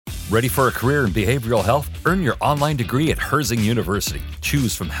Ready for a career in behavioral health? Earn your online degree at Herzing University.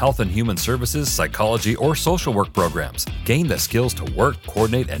 Choose from health and human services, psychology, or social work programs. Gain the skills to work,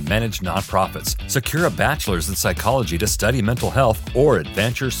 coordinate, and manage nonprofits. Secure a bachelor's in psychology to study mental health or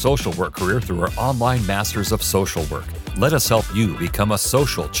advance your social work career through our online Masters of Social Work. Let us help you become a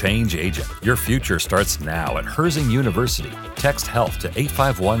social change agent. Your future starts now at Herzing University. Text HEALTH to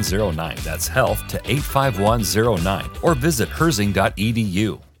 85109. That's HEALTH to 85109. Or visit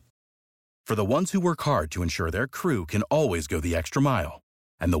herzing.edu. For the ones who work hard to ensure their crew can always go the extra mile,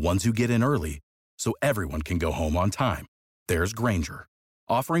 and the ones who get in early so everyone can go home on time, there's Grainger,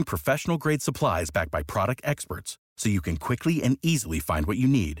 offering professional-grade supplies backed by product experts so you can quickly and easily find what you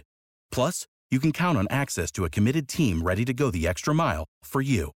need. Plus, you can count on access to a committed team ready to go the extra mile for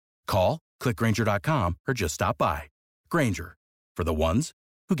you. Call, click Grainger.com, or just stop by. Grainger, for the ones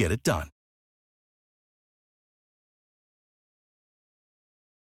who get it done.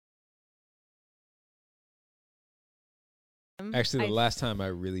 Actually, the last time I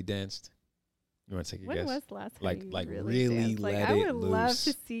really danced, you want to take a guess? When was the last time like you really danced? let I it would loose. love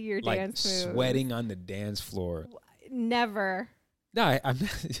to see your like dance moves. sweating on the dance floor. Never. No, I'm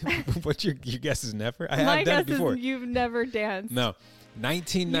not. What your guess is never? My I've done it guess before. is you've never danced. No, You got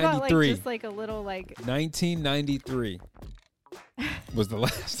 1993. just like a little like. 1993 was the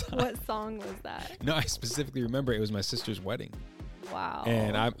last time. What song was that? No, I specifically remember it was my sister's wedding, Wow.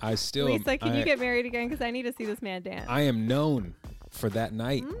 and I still. Lisa, can you get married again? Because I need to see this man dance. I am known for that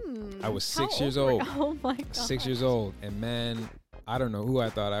night. I was How 6 years were- old. Oh my god. 6 years old, and man, I don't know who I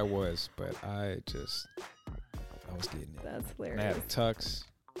thought I was, but I was getting it. That's And I hilarious. had a tux.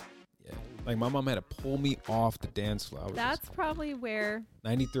 Yeah, like my mom had to pull me off the dance floor. I was That's probably where.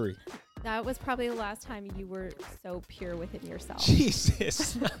 93. That was probably the last time you were so pure within yourself.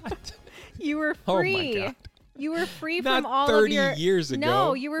 Jesus. You were Oh my free. God. You were free Not from all 30 of your years ago.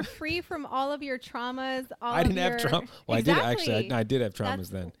 No, you were free from all of your traumas. I didn't have trauma. Well, Exactly. I did actually. I did have traumas That's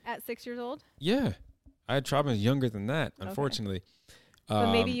then. At 6 years old. Yeah, I had traumas younger than that. Okay. Unfortunately.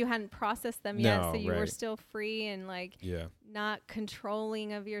 But maybe you hadn't processed them yet, no, so you were right. still free and like Yeah, not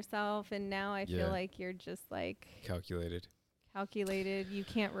controlling of yourself. And now I Yeah. feel like you're just like calculated. calculated. You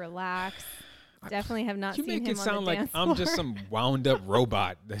can't relax. Definitely have not You seen make him it on sound the like dance I'm just floor. some wound up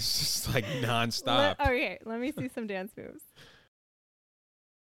robot that's just like nonstop. Okay, let me see some dance moves.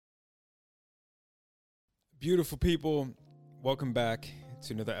 Beautiful people, welcome back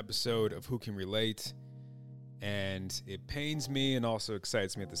to another episode of Who Can Relate. And it pains me and also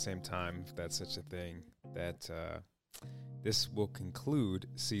excites me at the same time, if that's such a thing, that this will conclude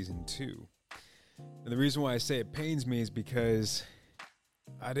season 2. And the reason why I say it pains me is because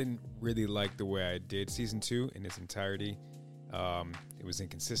I didn't really like the way I did season 2 in its entirety. It was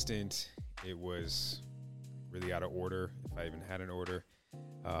inconsistent. It was really out of order, if I even had an order.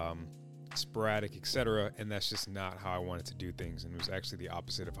 Sporadic, etc. And that's just not how I wanted to do things. And it was actually the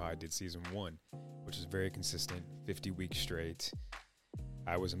opposite of how I did season 1, which was very consistent, 50 weeks straight.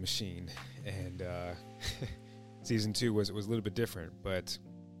 I was a machine. And season 2 was a little bit different. But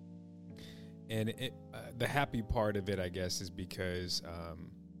the happy part of it, I guess, is because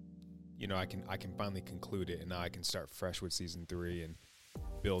I can finally conclude it, and now I can start fresh with season 3 and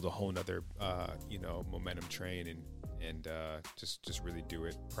build a whole nother momentum train and just really do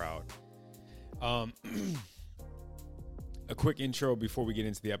it proud. A quick intro before we get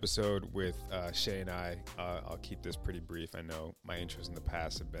into the episode with Shay and I. I'll keep this pretty brief. I know my intros in the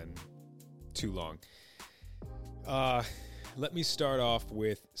past have been too long. Let me start off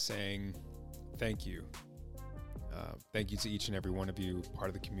with saying thank you. Thank you to each and every one of you, part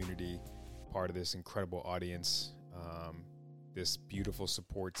of the community, part of this incredible audience, this beautiful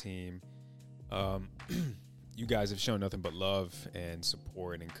support team. You guys have shown nothing but love and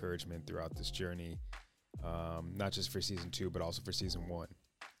support and encouragement throughout this journey, not just for season 2, but also for season 1.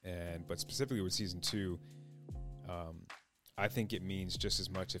 But specifically with season 2, I think it means just as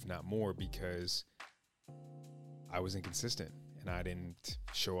much, if not more, because I was inconsistent and I didn't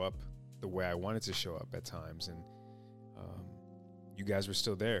show up the way I wanted to show up at times. And you guys were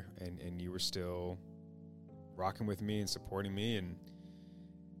still there, and you were still rocking with me and supporting me, and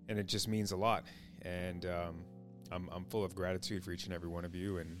it just means a lot. And I'm full of gratitude for each and every one of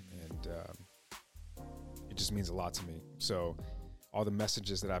you, and it just means a lot to me. So all the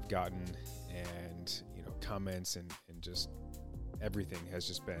messages that I've gotten and comments and just everything has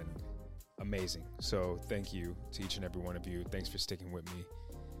just been amazing. So thank you to each and every one of you. Thanks for sticking with me.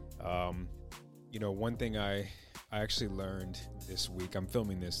 One thing I actually learned this week, I'm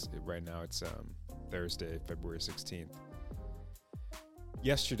filming this right now. It's Thursday, February 16th.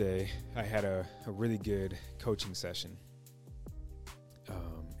 Yesterday, I had a really good coaching session.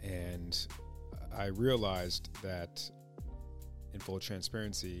 And And I realized that, in full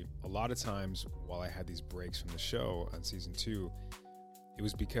transparency, a lot of times while I had these breaks from the show on season 2, it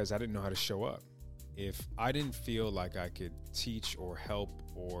was because I didn't know how to show up. If I didn't feel like I could teach or help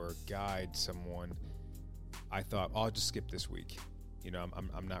or guide someone, I thought, I'll just skip this week. You know,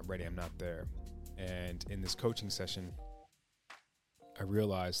 I'm not ready. I'm not there. And in this coaching session, I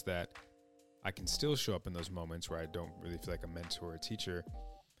realized that I can still show up in those moments where I don't really feel like a mentor or a teacher,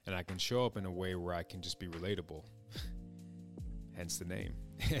 and I can show up in a way where I can just be relatable. Hence the name.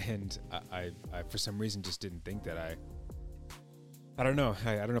 And I for some reason just didn't think that I don't know.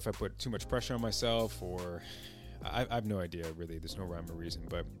 I don't know if I put too much pressure on myself, or I have no idea really. There's no rhyme or reason,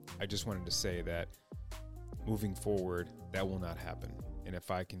 but I just wanted to say that moving forward, that will not happen. And if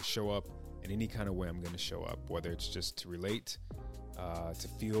I can show up in any kind of way, I'm going to show up, whether it's just to relate, to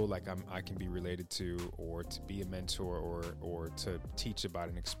feel like I can be related to, or to be a mentor, or to teach about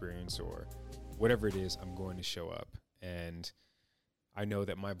an experience, or whatever it is, I'm going to show up. And I know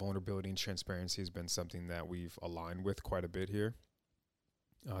that my vulnerability and transparency has been something that we've aligned with quite a bit here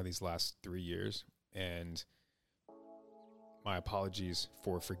these last 3 years. And my apologies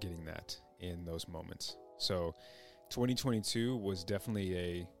for forgetting that in those moments. So 2022 was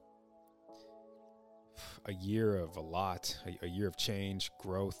definitely a year of a lot, a year of change,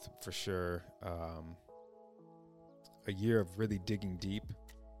 growth for sure, a year of really digging deep,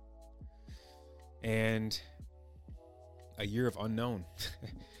 and a year of unknown.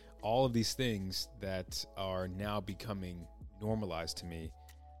 All of these things that are now becoming normalized to me.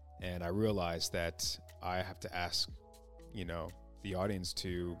 And I realized that I have to ask, the audience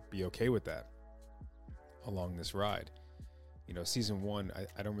to be okay with that along this ride. Season 1,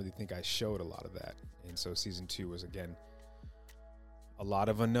 I don't really think I showed a lot of that. And so season 2 was, again, a lot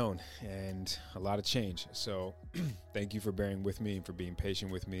of unknown and a lot of change. So thank you for bearing with me and for being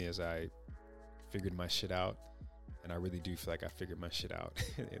patient with me as I figured my shit out. And I really do feel like I figured my shit out,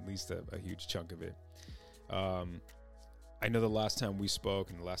 at least a huge chunk of it. I know the last time we spoke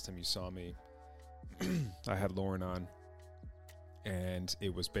and the last time you saw me, I had Lauren on, and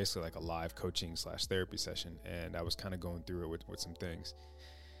it was basically like a live coaching / therapy session. And I was kind of going through it with some things.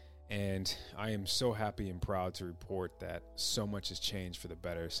 And I am so happy and proud to report that so much has changed for the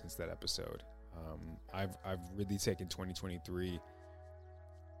better since that episode. I've really taken 2023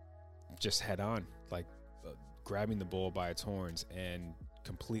 just head on, like grabbing the bull by its horns and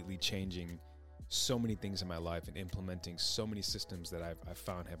completely changing so many things in my life and implementing so many systems that I've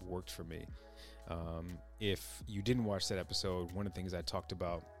found have worked for me. If you didn't watch that episode, one of the things I talked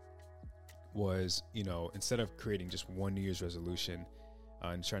about was, instead of creating just one New Year's resolution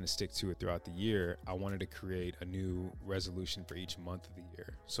and trying to stick to it throughout the year, I wanted to create a new resolution for each month of the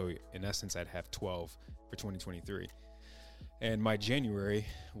year. So in essence, I'd have 12 for 2023. And my January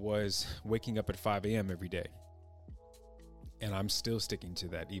was waking up at 5 a.m. every day. And I'm still sticking to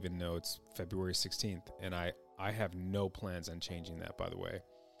that, even though it's February 16th. And I have no plans on changing that, by the way.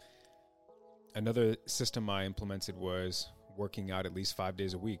 Another system I implemented was working out at least 5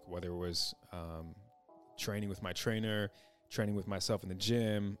 days a week, whether it was training with my trainer, training with myself in the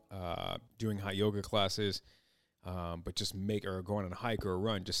gym, doing hot yoga classes, but just going on a hike or a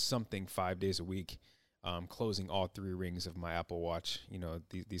run, just something 5 days a week, closing all 3 rings of my Apple Watch,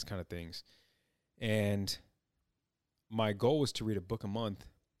 these kind of things. And my goal was to read a book a month.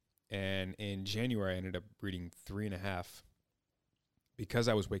 And in January, I ended up reading 3.5 because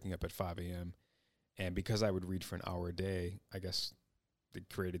I was waking up at 5 a.m. And because I would read for an hour a day, I guess it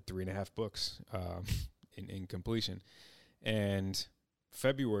created 3.5 books in completion. And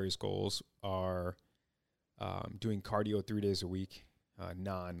February's goals are doing cardio 3 days a week,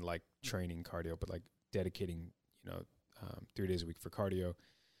 non-like training cardio, but like dedicating, 3 days a week for cardio.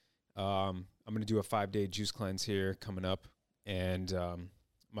 I'm going to do a 5-day juice cleanse here coming up. And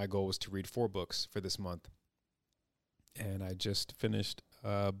my goal was to read 4 books for this month. And I just finished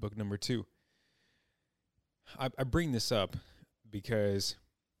book number 2. I bring this up because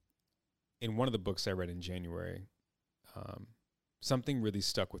in one of the books I read in January, something really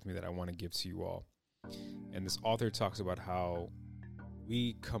stuck with me that I want to give to you all. And this author talks about how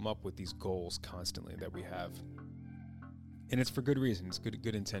we come up with these goals constantly that we have. And it's for good reason. It's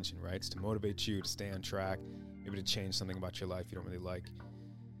good intention, right? It's to motivate you to stay on track, maybe to change something about your life you don't really like.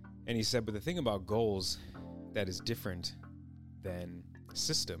 And he said, but the thing about goals that is different than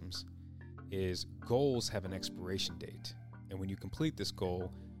systems is goals have an expiration date. And when you complete this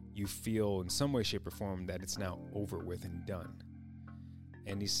goal, you feel in some way, shape, or form that it's now over with and done.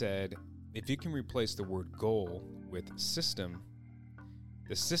 And he said, if you can replace the word goal with system,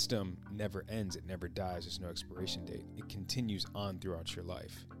 the system never ends. It never dies. There's no expiration date. It continues on throughout your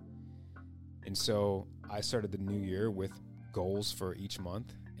life. And so I started the new year with goals for each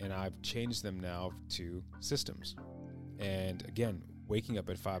month, and I've changed them now to systems. And again, waking up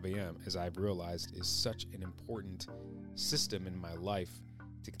at 5 a.m., as I've realized, is such an important system in my life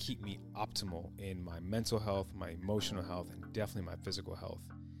to keep me optimal in my mental health, my emotional health, and definitely my physical health.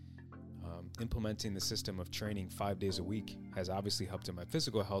 Implementing the system of training 5 days a week has obviously helped in my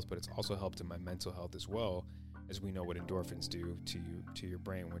physical health, but it's also helped in my mental health as well, as we know what endorphins do to your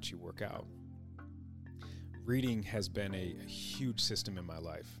brain once you work out. Reading has been a huge system in my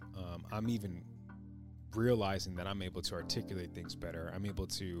life. I'm even realizing that I'm able to articulate things better. I'm able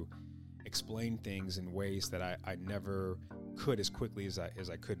to explain things in ways that I never could as quickly as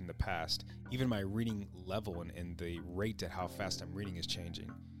I could in the past. Even my reading level and the rate at how fast I'm reading is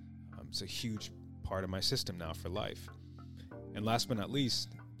changing. It's a huge part of my system now for life. And last but not least,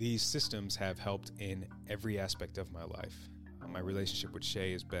 these systems have helped in every aspect of my life. My relationship with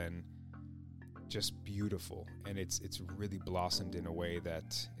Shay has been just beautiful, and it's really blossomed in a way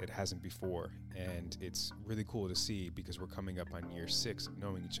that it hasn't before. And it's really cool to see, because we're coming up on year 6 of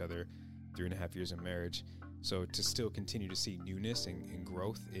knowing each other, 3.5 years of marriage. So to still continue to see newness and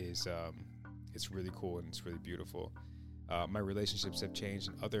growth is it's really cool, and it's really beautiful. My relationships have changed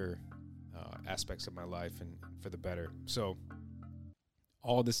in other aspects of my life, and for the better. So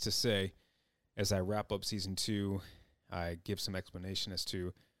all this to say, as I wrap up season 2, I give some explanation as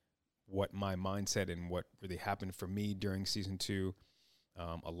to what my mindset and what really happened for me during season 2.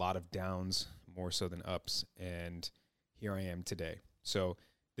 A lot of downs, more so than ups, and here I am today. So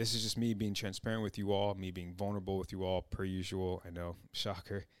this is just me being transparent with you all, me being vulnerable with you all, per usual. I know,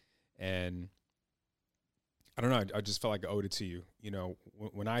 shocker. And I don't know, I just felt like I owed it to you. You know,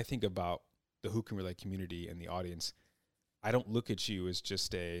 when I think about the Who Can Relate community and the audience, I don't look at you as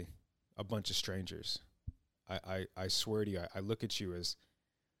just a bunch of strangers. I swear to you, I look at you as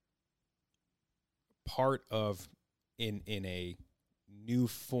part of, in a new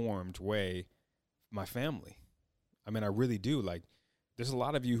formed way, my family. I mean, I really do. Like, there's a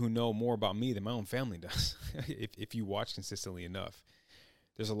lot of you who know more about me than my own family does, if you watch consistently enough.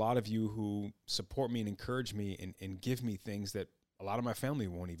 There's a lot of you who support me and encourage me and give me things that a lot of my family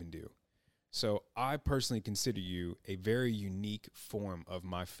won't even do. So I personally consider you a very unique form of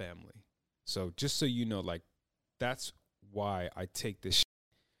my family. So just so you know, like, that's why I take this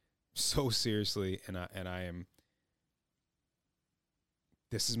so seriously, and I am,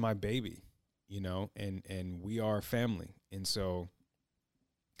 this is my baby, you know, and we are a family. And so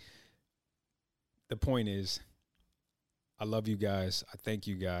the point is, I love you guys. I thank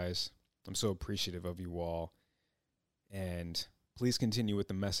you guys. I'm so appreciative of you all. And please continue with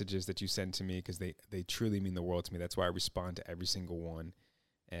the messages that you send to me, because they truly mean the world to me. That's why I respond to every single one.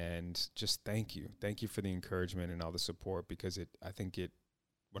 And just thank you. Thank you for the encouragement and all the support, because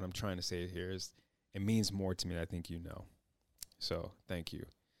what I'm trying to say here is it means more to me than I think you know. So thank you.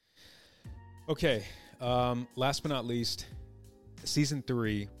 Okay. Last but not least, season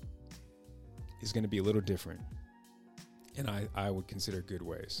 3 is going to be a little different. And I would consider good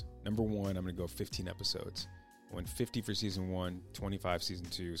ways. Number 1, I'm going to go 15 episodes. I went 50 for season 1, 25 season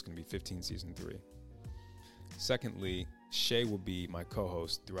 2. It's going to be 15 season 3. Secondly, Shay will be my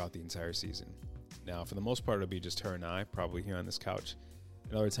co-host throughout the entire season. Now, for the most part, it'll be just her and I, probably here on this couch.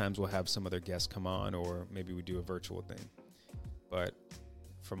 And other times we'll have some other guests come on, or maybe we do a virtual thing. But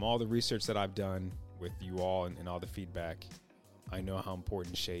from all the research that I've done with you all and all the feedback, I know how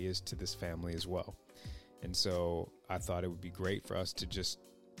important Shay is to this family as well. And so I thought it would be great for us to just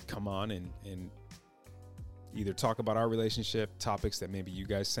come on and either talk about our relationship, topics that maybe you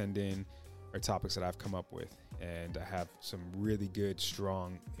guys send in, or topics that I've come up with. And I have some really good,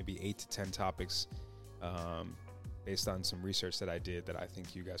 strong, maybe 8 to 10 topics based on some research that I did that I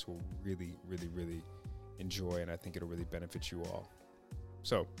think you guys will really, really, really enjoy, and I think it'll really benefit you all.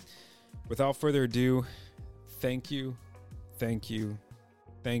 So without further ado, thank you from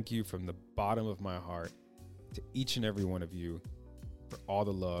the bottom of my heart to each and every one of you for all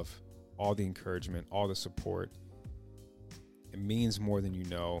the love, all the encouragement, all the support. It means more than you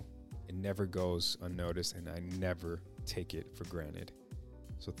know. It never goes unnoticed, and I never take it for granted.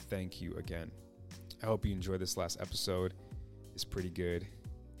 So thank you again. I hope you enjoyed this last episode. It's pretty good,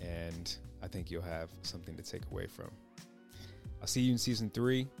 and I think you'll have something to take away from. I'll see you in season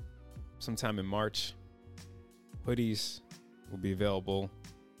 3 sometime in March. Hoodies will be available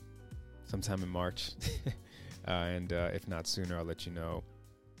sometime in March. And if not sooner, I'll let you know.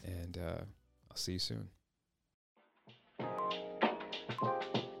 And I'll see you soon.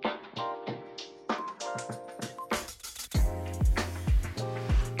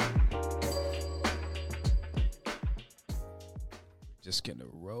 just gonna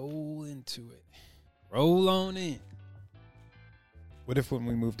roll into it. Roll on in. What if when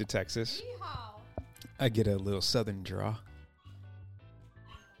we move to Texas, I get a little southern draw?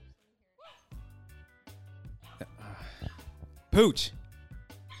 Pooch.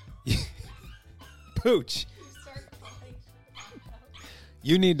 Pooch.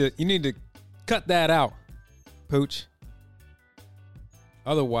 You need to cut that out, Pooch.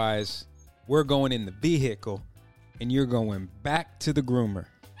 Otherwise, we're going in the vehicle and you're going back to the groomer.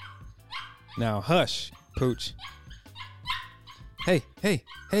 Now hush, Pooch. Hey.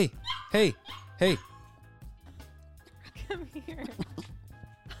 Come here.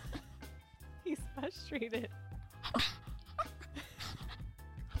 He's frustrated.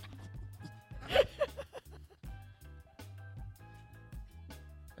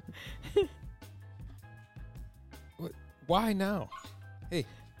 What? Why now? Hey.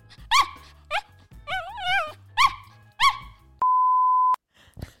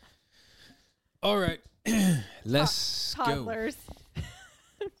 All right. Let's go. Toddlers.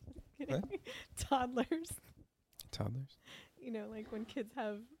 What? Toddlers. Toddlers? You know, like when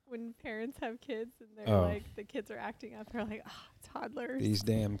parents have kids and they're like, the kids are acting up. They're like, toddlers. These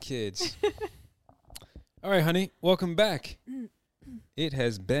damn kids. All right, honey. Welcome back. It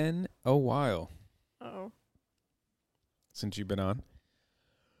has been a while. Oh. Since you've been on.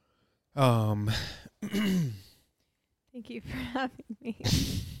 Thank you for having me.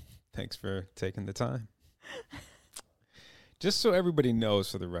 Thanks for taking the time. Just so everybody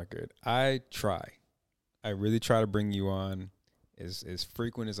knows, for the record, I really try to bring you on as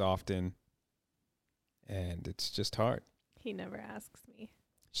frequent as often, and it's just hard. He never asks me.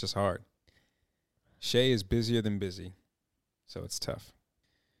 It's just hard. Shay is busier than busy, so it's tough.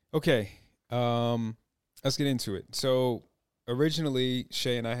 Okay, let's get into it. So originally,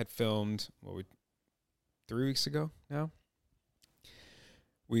 Shay and I had filmed 3 weeks ago now.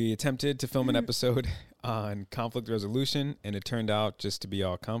 We attempted to film an episode on conflict resolution, and it turned out just to be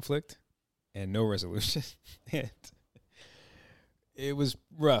all conflict and no resolution. And it was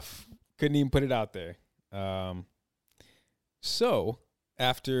rough. Couldn't even put it out there. So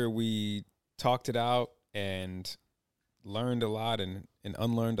after we talked it out and learned a lot and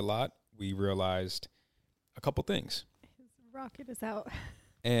unlearned a lot, we realized a couple things. His rocket is out.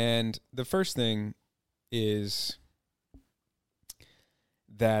 And the first thing is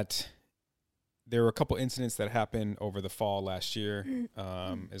that there were a couple incidents that happened over the fall last year,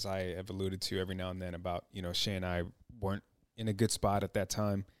 as I have alluded to every now and then about, Shay and I weren't in a good spot at that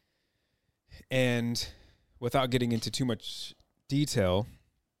time. And without getting into too much detail,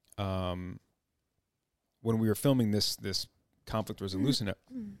 when we were filming this conflict resolution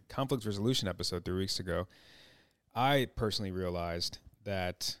episode 3 weeks ago, I personally realized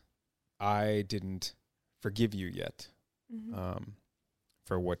that I didn't forgive you yet.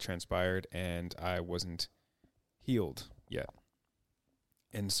 For what transpired, and I wasn't healed yet.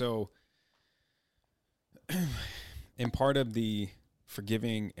 And so in part of the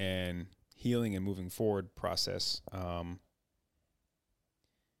forgiving and healing and moving forward process, I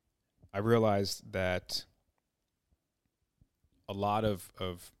realized that a lot of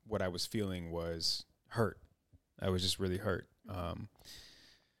what I was was hurt. I was just really hurt.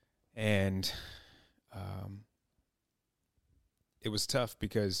 It was tough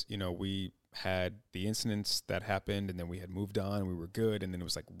because, we had the incidents that happened and then we had moved on and we were good. And then it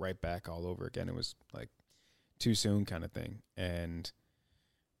was like right back all over again. It was like too soon kind of thing. And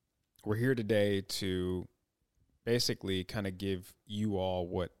we're here today to basically kind of give you all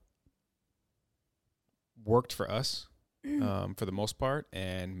what worked for us for the most part,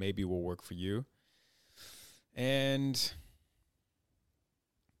 and maybe will work for you. And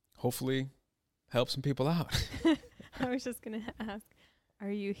hopefully help some people out. I was just going to ask, are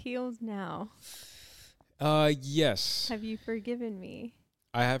you healed now? Yes. Have you forgiven me?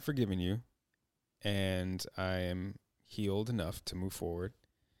 I have forgiven you, and I am healed enough to move forward,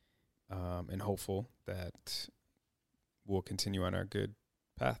 and hopeful that we'll continue on our good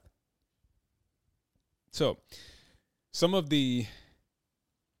path. So, some of the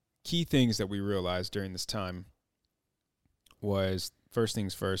key things that we realized during this time was, first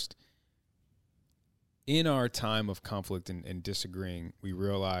things first, in our time of conflict and disagreeing, we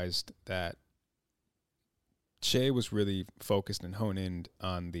realized that Shay was really focused and honed in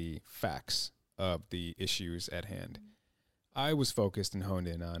on the facts of the issues at hand. I was focused and honed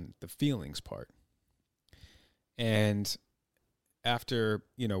in on the feelings part. And after,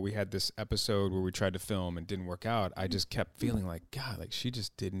 we had this episode where we tried to film and didn't work out, I just kept feeling like, God, like she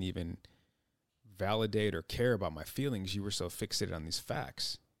just didn't even validate or care about my feelings. You were so fixated on these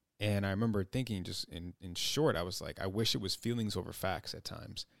facts. And I remember thinking, just in short, I was like, I wish it was feelings over facts at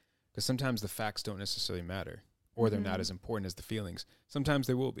times, because sometimes the facts don't necessarily matter, or they're not as important as the feelings. Sometimes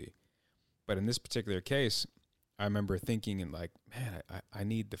they will be. But in this particular case, I remember thinking and like, man, I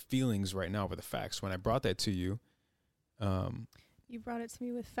need the feelings right now over the facts. When I brought that to you. You brought it to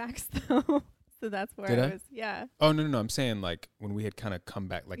me with facts, though. So that's where I was. Yeah. Oh, no. I'm saying like when we had kind of come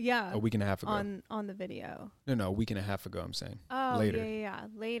back like a week and a half ago. On the video. No, a week and a half ago, I'm saying. Oh, later. Yeah.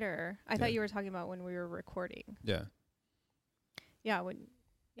 Later. I thought you were talking about when we were recording. Yeah. Yeah.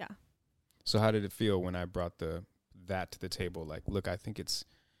 So how did it feel when I brought that to the table? Like, look, I think it's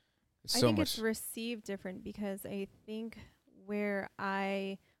so much. It's received different, because I think where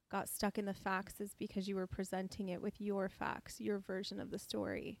I got stuck in the facts is because you were presenting it with your facts, your version of the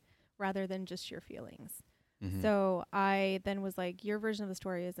story, rather than just your feelings. Mm-hmm. So I then was like, your version of the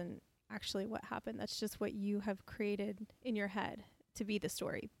story isn't actually what happened. That's just what you have created in your head to be the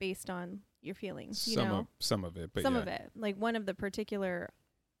story based on your feelings. Some of it, but some of it, like one of the particular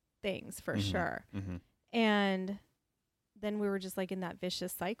things for sure. Mm-hmm. And then we were just like in that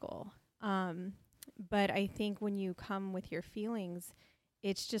vicious cycle. But I think when you come with your feelings,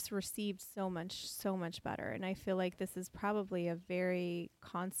 it's just received so much better. And I feel like this is probably a very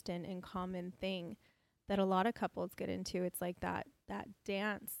constant and common thing that a lot of couples get into. It's like that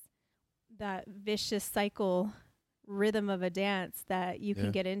dance, that vicious cycle rhythm of a dance that you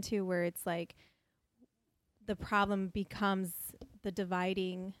can get into, where it's like the problem becomes the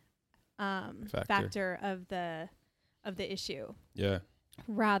dividing factor of the issue. Yeah.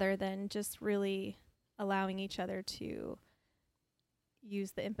 Rather than just really allowing each other to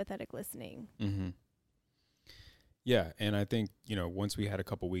use the empathetic listening. Mm-hmm. Yeah. And I think, once we had a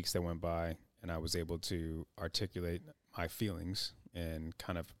couple weeks that went by and I was able to articulate my feelings and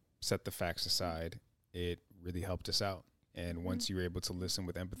kind of set the facts aside, it really helped us out. And once you were able to listen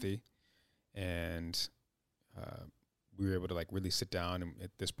with empathy, and we were able to like really sit down, and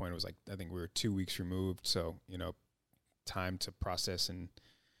at this point it was like, I think we were 2 weeks removed. So, time to process and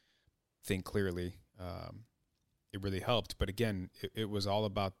think clearly. It really helped. But again, it was all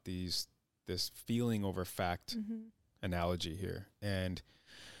about this feeling over fact analogy here. And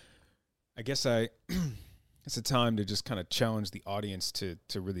I guess it's a time to just kind of challenge the audience to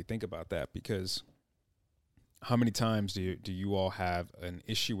really think about that, because how many times do you all have an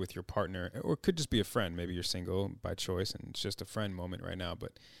issue with your partner, or it could just be a friend? Maybe you're single by choice and it's just a friend moment right now,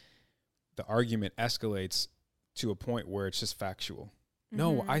 but the argument escalates to a point where it's just factual.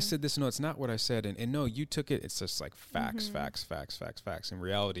 No, I said this. No, it's not what I said. And no, you took it. It's just like facts. In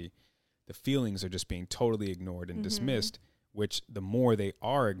reality, the feelings are just being totally ignored and dismissed, which the more they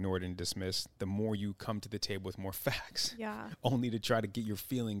are ignored and dismissed, the more you come to the table with more facts. Yeah. Only to try to get your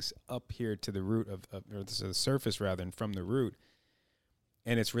feelings up here to the root or to the surface rather than from the root.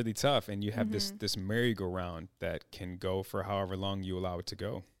 And it's really tough. And you have this merry-go-round that can go for however long you allow it to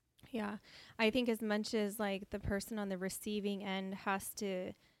go. Yeah. I think as much as like the person on the receiving end has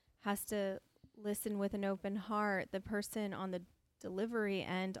to listen with an open heart, the person on the delivery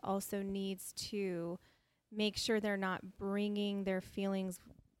end also needs to make sure they're not bringing their feelings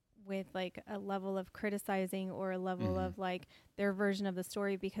with like a level of criticizing or a level of like their version of the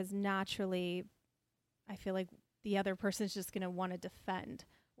story, because naturally I feel like the other person's just going to want to defend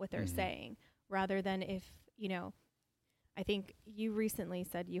what they're saying, rather than if, I think you recently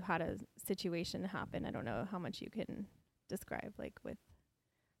said you had a situation happen. I don't know how much you can describe, like with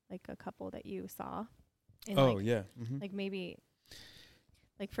like a couple that you saw. Like maybe,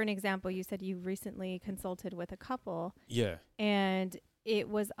 like for an example, you said you recently consulted with a couple. Yeah. And it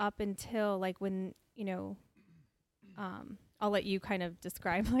was up until like when, I'll let you kind of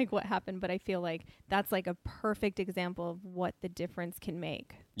describe like what happened, but I feel like that's like a perfect example of what the difference can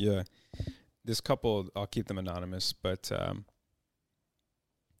make. Yeah. This couple, I'll keep them anonymous, but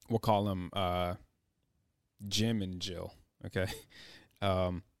we'll call them Jim and Jill. Okay.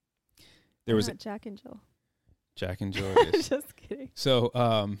 There was Jack and Jill. Jack and Jill. It is. Just kidding. So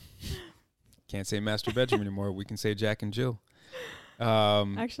can't say Master Bedroom anymore. We can say Jack and Jill.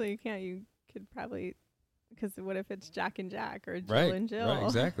 Actually, you can't. You could probably, because what if it's Jack and Jack or Jill and Jill? Right.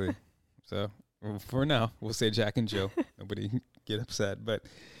 Exactly. So for now, we'll say Jack and Jill. Nobody get upset, but.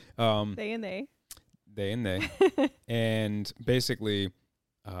 They and they. And basically,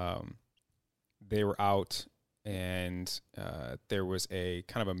 they were out, and there was a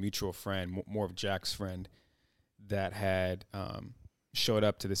kind of a mutual friend, more of Jack's friend, that had showed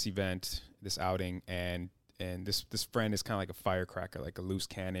up to this event, this outing, and this friend is kind of like a firecracker, like a loose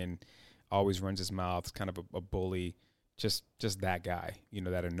cannon, always runs his mouth, kind of a bully, just that guy,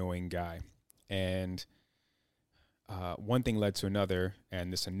 that annoying guy. And one thing led to another,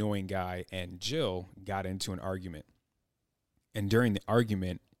 and this annoying guy and Jill got into an argument. And during the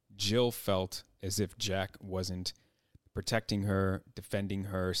argument, Jill felt as if Jack wasn't protecting her, defending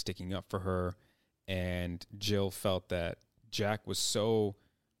her, sticking up for her. And Jill felt that Jack was so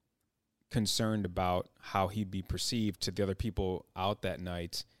concerned about how he'd be perceived to the other people out that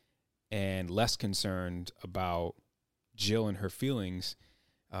night and less concerned about Jill and her feelings.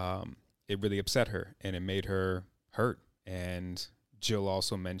 It really upset her and it made her hurt. And Jill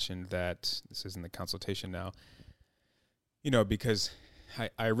also mentioned that, this is in the consultation now, because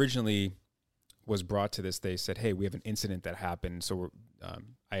I originally was brought to this, they said, hey, we have an incident that happened. So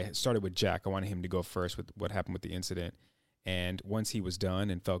I started with Jack. I wanted him to go first with what happened with the incident. And once he was done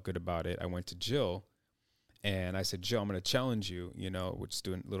and felt good about it, I went to Jill and I said, Jill, I'm going to challenge you. We're just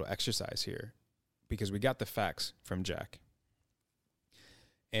doing a little exercise here because we got the facts from Jack.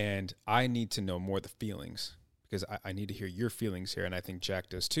 And I need to know more of the feelings because I need to hear your feelings here. And I think Jack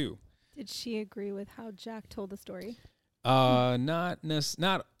does too. Did she agree with how Jack told the story?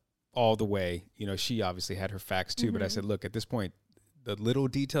 Not all the way. She obviously had her facts too, but I said, look, at this point, the little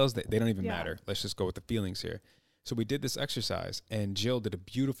details, they don't even matter. Let's just go with the feelings here. So we did this exercise, and Jill did a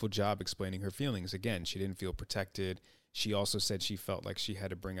beautiful job explaining her feelings. Again, she didn't feel protected. She also said she felt like she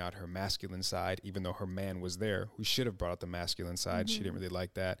had to bring out her masculine side, even though her man was there, who should have brought out the masculine side. She didn't really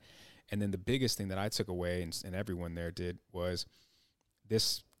like that. And then the biggest thing that I took away, and everyone there did, was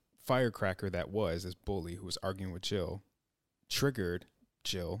this firecracker that was this bully who was arguing with Jill, triggered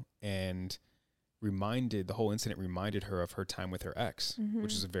Jill, and the whole incident reminded her of her time with her ex,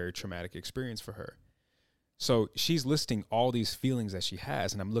 which is a very traumatic experience for her. So she's listing all these feelings that she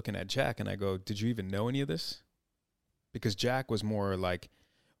has, and I'm looking at Jack, and I go, did you even know any of this? Because Jack was more like,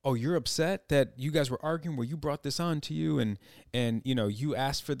 oh, you're upset that you guys were arguing where you brought this on to you, and you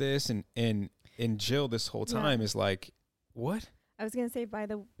asked for this, and Jill this whole time is like, what? I was gonna say by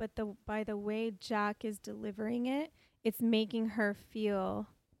the way Jack is delivering it, it's making her feel.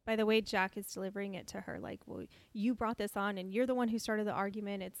 By the way Jack is delivering it to her, like, well, you brought this on and you're the one who started the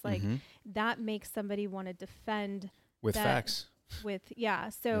argument. It's like that makes somebody want to defend with facts.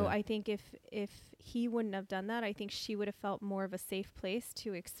 So I think if he wouldn't have done that, I think she would have felt more of a safe place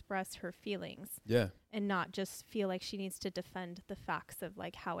to express her feelings. Yeah. And not just feel like she needs to defend the facts of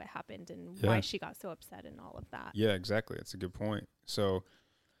like how it happened and why she got so upset and all of that. Yeah, exactly. That's a good point. So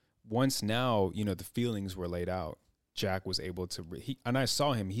once now, the feelings were laid out, Jack was able to, and I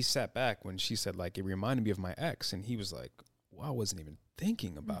saw him, he sat back when she said, like, it reminded me of my ex. And he was like, well, I wasn't even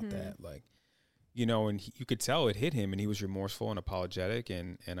thinking about that. Like, and you could tell it hit him and he was remorseful and apologetic.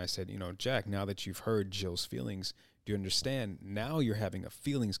 And I said, Jack, now that you've heard Jill's feelings, do you understand? Now you're having a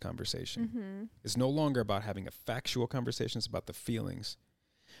feelings conversation. It's no longer about having a factual conversation. It's about the feelings.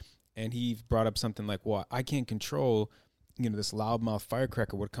 And he brought up something like, well, I can't control this loudmouth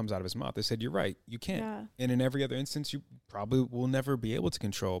firecracker, what comes out of his mouth. I said, you're right, you can't. Yeah. And in every other instance, you probably will never be able to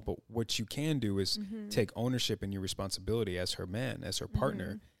control. But what you can do is take ownership and your responsibility as her man, as her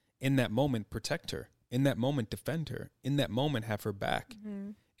partner. In that moment, protect her. In that moment, defend her. In that moment, have her back.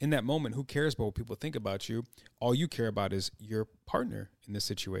 In that moment, who cares about what people think about you? All you care about is your partner in this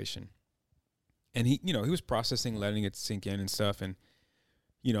situation. And he was processing, letting it sink in and stuff. And,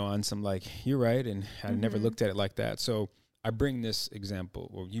 on some like, you're right. And I never looked at it like that. So I bring this example,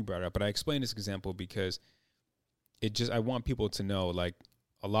 well, you brought it up, but I explain this example because I want people to know, like,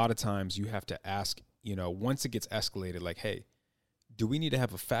 a lot of times you have to ask, once it gets escalated, like, hey, do we need to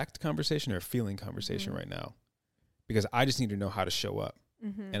have a fact conversation or a feeling conversation right now? Because I just need to know how to show up.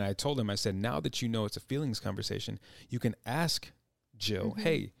 And I told him, I said, now that you know it's a feelings conversation, you can ask Jill,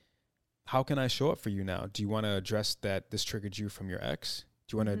 hey, how can I show up for you now? Do you want to address that this triggered you from your ex?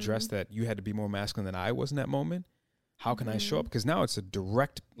 Do you want to address that you had to be more masculine than I was in that moment? How can I show up? Because now it's a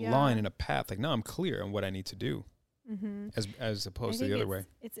direct line and a path. Like, now I'm clear on what I need to do as opposed to the other way.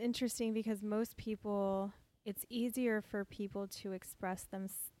 It's interesting because most people, it's easier for people to express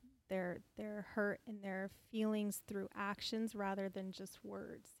their hurt and their feelings through actions rather than just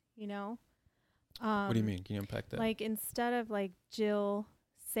words, What do you mean? Can you unpack that? Like, instead of like Jill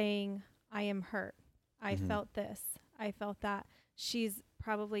saying, I am hurt, I felt this, I felt that, she's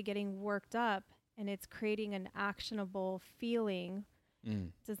probably getting worked up and it's creating an actionable feeling.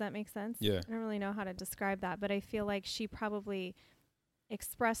 Does that make sense? Yeah. I don't really know how to describe that, but I feel like she probably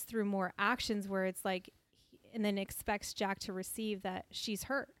expressed through more actions where it's like, and then expects Jack to receive that she's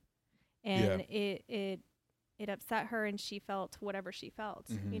hurt. And it upset her and she felt whatever she felt,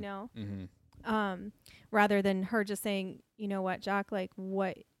 rather than her just saying, you know what, Jack, like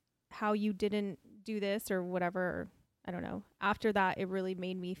how you didn't do this or whatever. I don't know. After that, it really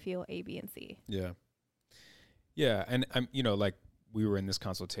made me feel A, B, and C. Yeah. Yeah. And I'm, like we were in this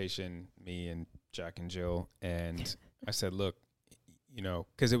consultation, me and Jack and Jill, and I said, look,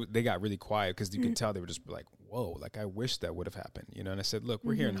 because they got really quiet because you could tell they were just like, whoa, like I wish that would have happened, And I said, look,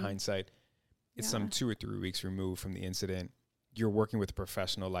 we're here in hindsight. It's some 2 or 3 weeks removed from the incident. You're working with a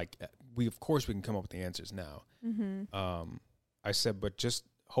professional. Like of course we can come up with the answers now. I said, but just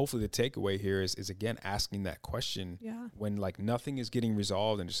hopefully the takeaway here is again, asking that question when like nothing is getting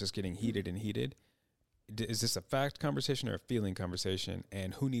resolved and it's just getting heated and heated. Is this a fact conversation or a feeling conversation?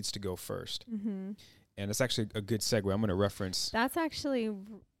 And who needs to go first? And it's actually a good segue. I'm going to reference. That's actually,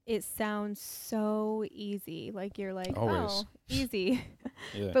 it sounds so easy. Like you're like, always. Oh, easy.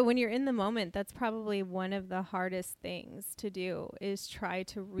 Yeah. But when you're in the moment, that's probably one of the hardest things to do is try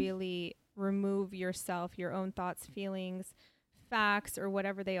to really remove yourself, your own thoughts, feelings, facts, or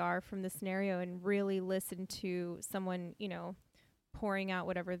whatever they are from the scenario and really listen to someone, pouring out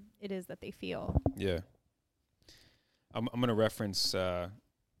whatever it is that they feel. Yeah. I'm going to reference,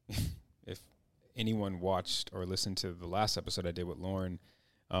 if anyone watched or listened to the last episode I did with Lauren,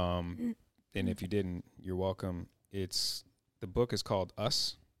 and if you didn't, you're welcome. The book is called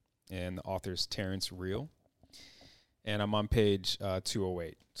Us, and the author is Terrence Real, and I'm on page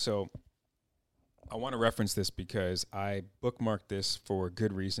 208. So I want to reference this because I bookmarked this for a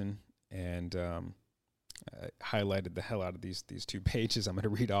good reason, and I highlighted the hell out of these 2 pages I'm going to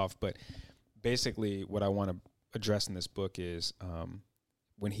read off. But basically what I want to address in this book is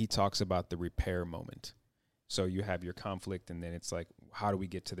when he talks about the repair moment. So you have your conflict, and then it's like, how do we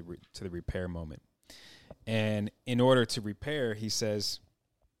get to the repair moment? And in order to repair, he says,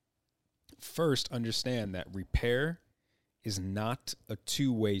 first understand that repair is not a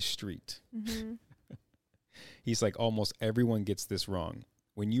two-way street. He's like, almost everyone gets this wrong.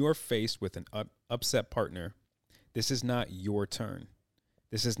 When you are faced with an upset partner, this is not your turn.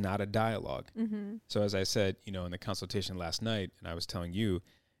 This is not a dialogue. So as I said, in the consultation last night, and I was telling you,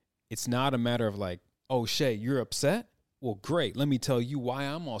 it's not a matter of like, oh, Shay, you're upset? Well, great. Let me tell you why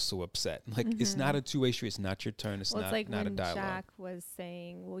I'm also upset. Like, it's not a two-way street. It's not your turn. It's like not a when dialogue. Jack was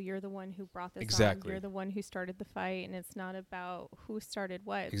saying, well, you're the one who brought this Exactly. on. You're the one who started the fight, and it's not about who started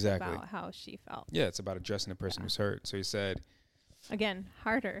what. It's Exactly. about how she felt. Yeah, it's about addressing the person who's hurt. So he said... Again,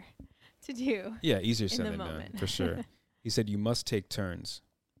 harder to do. Yeah, easier in said the than done, moment. for sure. He said, you must take turns.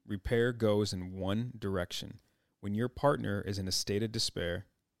 Repair goes in one direction. When your partner is in a state of despair,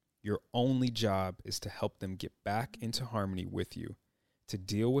 your only job is to help them get back into harmony with you, to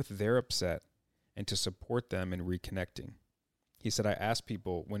deal with their upset, and to support them in reconnecting. He said, I ask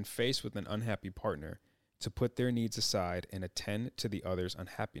people, when faced with an unhappy partner, to put their needs aside and attend to the other's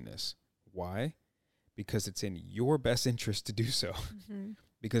unhappiness. Why? Because it's in your best interest to do so.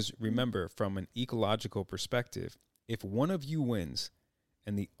 Because remember, from an ecological perspective, if one of you wins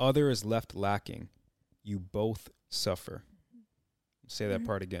and the other is left lacking, you both suffer. Say that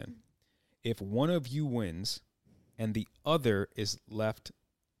part again. If one of you wins and the other is left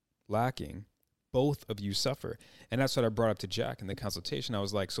lacking, both of you suffer. And that's what I brought up to Jack in the consultation. I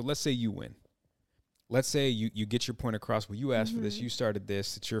was like, so let's say you win. Let's say you get your point across. Well, you asked for this. You started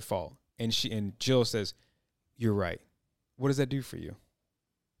this. It's your fault. And Jill says, you're right. What does that do for you?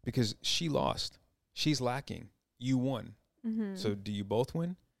 Because she lost. She's lacking. You won. So do you both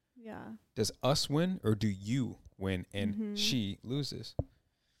win? Yeah. Does us win or do you win and she loses?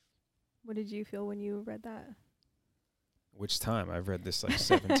 What did you feel when you read that? Which time? I've read this like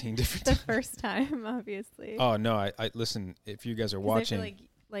 17 different The times. first time, obviously. Oh, no. I listen, if you guys are 'Cause watching. I feel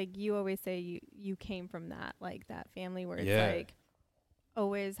like you always say you came from that, like that family where it's like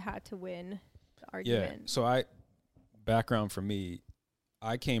always had to win the argument. Yeah. So background for me,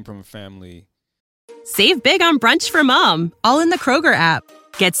 I came from a family. Save big on brunch for mom, all in the Kroger app.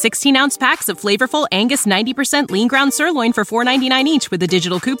 Get 16-ounce packs of flavorful Angus 90% lean ground sirloin for $4.99 each with a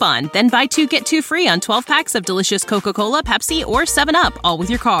digital coupon. Then buy 2, get 2 free on 12 packs of delicious Coca-Cola, Pepsi, or 7-Up, all with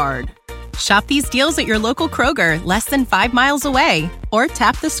your card. Shop these deals at your local Kroger, less than 5 miles away. Or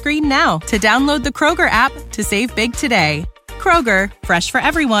tap the screen now to download the Kroger app to save big today. Kroger, fresh for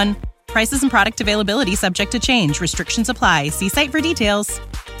everyone. Prices and product availability subject to change. Restrictions apply. See site for details.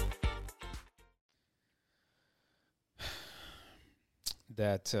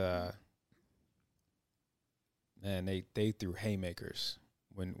 That man, they threw haymakers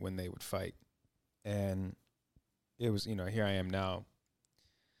when they would fight, and it was, here I am now,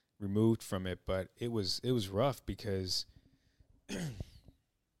 removed from it, but it was rough because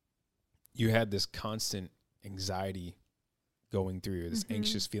you had this constant anxiety going through you, this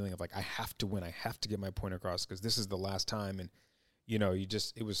anxious feeling of like, I have to win, I have to get my point across because this is the last time, and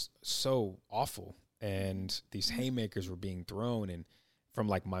it was so awful, and these haymakers were being thrown, and from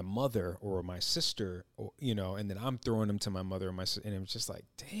like my mother or my sister, or, you know, and then I'm throwing them to my mother or my sister, and it was just like,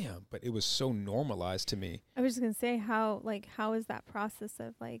 damn, but it was so normalized to me. I was just going to say how is that process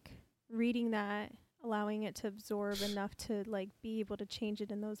of like reading that, allowing it to absorb enough to like be able to change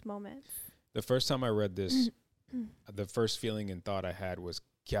it in those moments? The first time I read this, the first feeling and thought I had was,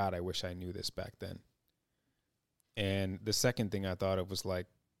 God, I wish I knew this back then. And the second thing I thought of was like,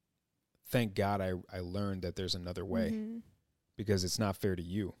 thank God I learned that there's another way, because it's not fair to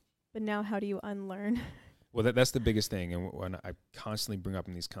you. But now how do you unlearn? Well, that's the biggest thing. And when I constantly bring up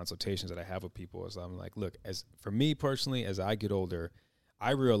in these consultations that I have with people is I'm like, look, as for me personally, as I get older,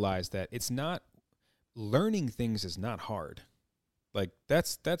 I realize that it's not, learning things is not hard. Like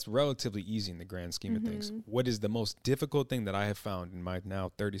that's relatively easy in the grand scheme of things. What is the most difficult thing that I have found in my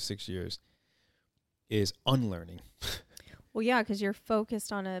now 36 years is unlearning. Well, yeah, because you're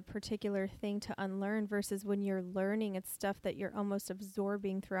focused on a particular thing to unlearn versus when you're learning, it's stuff that you're almost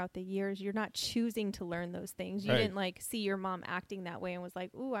absorbing throughout the years. You're not choosing to learn those things. You didn't like see your mom acting that way and was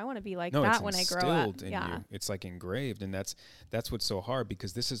like, ooh, I want to be like that when I grow up. In you. It's like engraved. And that's what's so hard,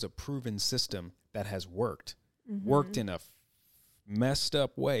 because this is a proven system that has worked in a messed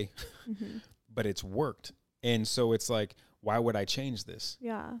up way, but it's worked. And so it's like, why would I change this?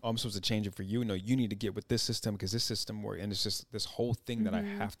 Yeah. Oh, I'm supposed to change it for you. No, you need to get with this system because this system works. And it's just this whole thing that I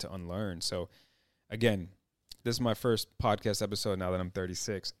have to unlearn. So again, this is my first podcast episode now that I'm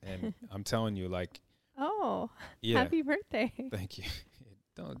 36. And I'm telling you, like, happy birthday. Thank you.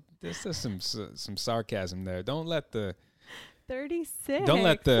 There's some sarcasm there. Don't let the 36. Don't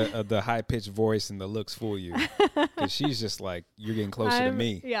let the high pitched voice and the looks fool you, because she's just like, you're getting closer to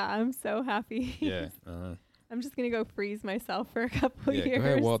me. Yeah, I'm so happy. Yeah. I'm just gonna go freeze myself for a couple years. Go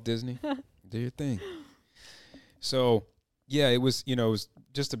ahead, Walt Disney. Do your thing. So, yeah, it was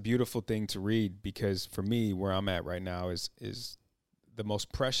just a beautiful thing to read, because for me, where I'm at right now is the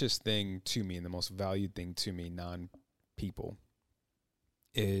most precious thing to me and the most valued thing to me, non-people,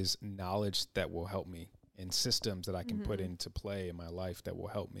 is knowledge that will help me and systems that I can put into play in my life that will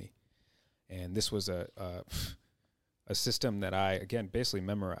help me. And this was a system that I, again, basically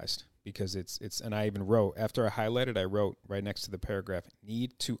memorized, because it's and I even wrote, after I highlighted, I wrote right next to the paragraph,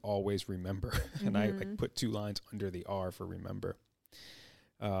 need to always remember. And I put 2 lines under the R for remember.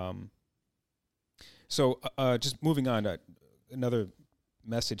 So just moving on to another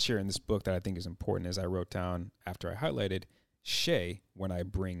message here in this book that I think is important, as I wrote down after I highlighted, Shay, when I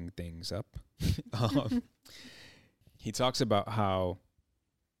bring things up, he talks about how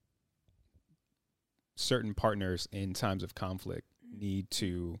certain partners in times of conflict need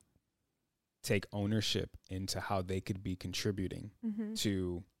to take ownership into how they could be contributing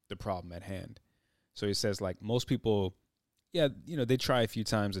to the problem at hand. So he says, like, most people, they try a few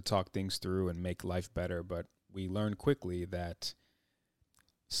times to talk things through and make life better, but we learn quickly that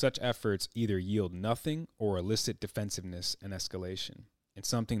such efforts either yield nothing or elicit defensiveness and escalation. And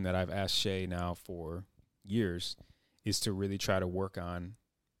something that I've asked Shay now for years is to really try to work on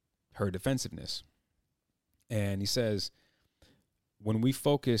her defensiveness. And he says, when we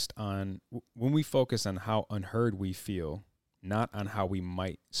focus on how unheard we feel, not on how we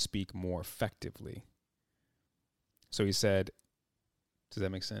might speak more effectively. So he said, does that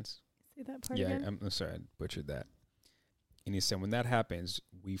make sense? Say that part again? I'm sorry, I butchered that. And he said, when that happens,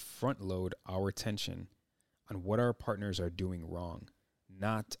 we front load our attention on what our partners are doing wrong,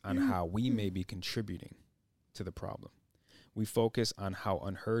 not on how we may be contributing to the problem. We focus on how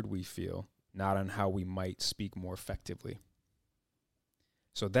unheard we feel, not on how we might speak more effectively.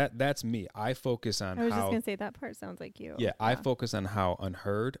 So that's me. I focus on how... I was just going to say, that part sounds like you. Yeah, I focus on how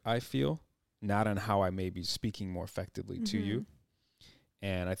unheard I feel, not on how I may be speaking more effectively to you.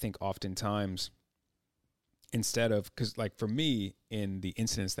 And I think oftentimes, instead of... Because, like, for me, in the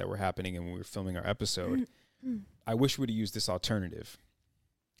incidents that were happening and when we were filming our episode, I wish we would have used this alternative,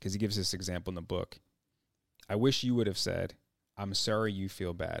 because he gives this example in the book. I wish you would have said, I'm sorry you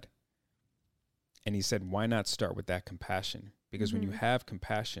feel bad. And he said, why not start with that compassion? Because when you have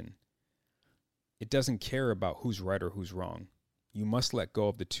compassion, it doesn't care about who's right or who's wrong. You must let go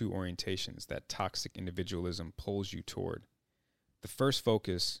of the 2 orientations that toxic individualism pulls you toward. The first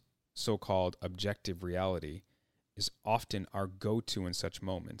focus, so-called objective reality, is often our go-to in such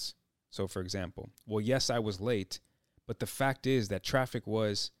moments. So, for example, well, yes, I was late, but the fact is that traffic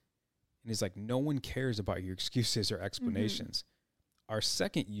was, and he's like, no one cares about your excuses or explanations. Our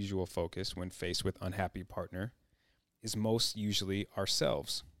second usual focus when faced with unhappy partner is most usually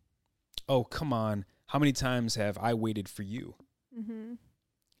ourselves. Oh, come on. How many times have I waited for you?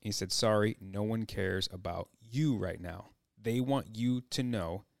 He said, sorry, no one cares about you right now. They want to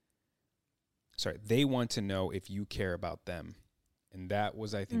know if you care about them. And that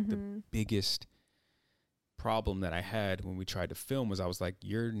was, I think, the biggest problem that I had when we tried to film was I was like,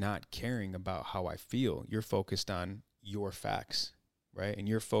 you're not caring about how I feel. You're focused on your facts, right? And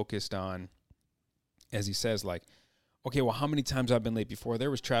you're focused on, as he says, like, okay, well, how many times I've been late before? There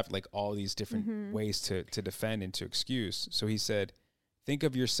was traffic, like all these different ways to defend and to excuse. So he said, think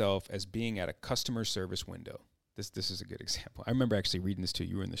of yourself as being at a customer service window. This is a good example. I remember actually reading this to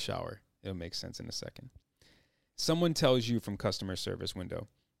you. You were in the shower. It'll make sense in a second. Someone tells you from customer service window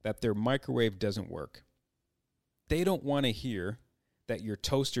that their microwave doesn't work. They don't want to hear that your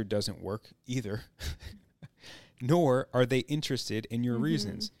toaster doesn't work either, nor are they interested in your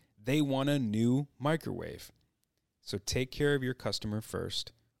reasons. They want a new microwave. So take care of your customer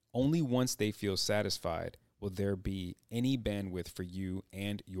first. Only once they feel satisfied will there be any bandwidth for you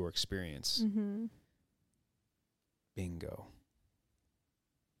and your experience. Bingo.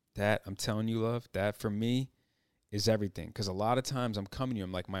 That, I'm telling you, love, that for me is everything. Because a lot of times I'm coming to you,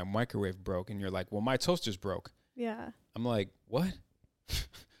 I'm like, my microwave broke. And you're like, well, my toaster's broke. Yeah. I'm like, what?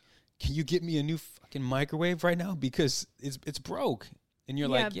 Can you get me a new fucking microwave right now? Because it's broke. And you're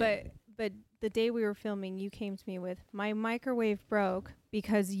like, yeah. But the day we were filming, you came to me with, my microwave broke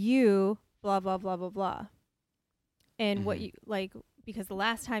because you blah, blah, blah, blah, blah. And what you, like, because the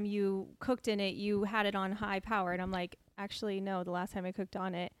last time you cooked in it, you had it on high power. And I'm like, actually, no, the last time I cooked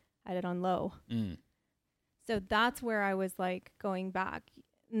on it, I had it on low. So that's where I was like going back.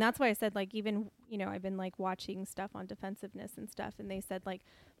 And that's why I said, like, even, you know, I've been like watching stuff on defensiveness and stuff. And they said, like,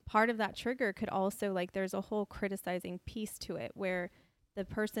 part of that trigger could also, like, there's a whole criticizing piece to it where the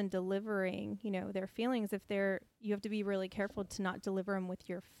person delivering, you know, their feelings, if they're, you have to be really careful to not deliver them with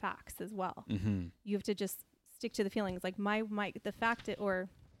your facts as well. You have to just stick to the feelings. Like the fact or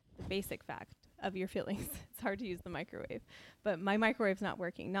the basic fact of your feelings. It's hard to use the microwave, but my microwave's not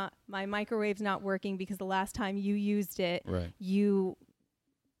working. My microwave's not working because the last time you used it, you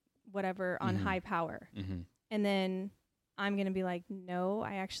whatever on high power. And then I'm going to be like, no,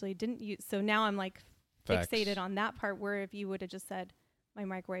 I actually didn't use. So now I'm like fixated on that part where if you would have just said my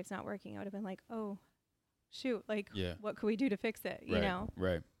microwave's not working, I would have been like, oh shoot. Like what could we do to fix it? You know?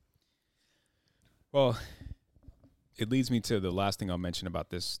 Right. Well, it leads me to the last thing I'll mention about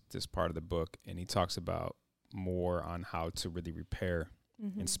this part of the book. And he talks about more on how to really repair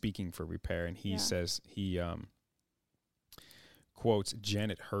and speaking for repair. And he says, he quotes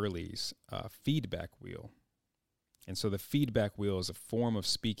Janet Hurley's feedback wheel. And so the feedback wheel is a form of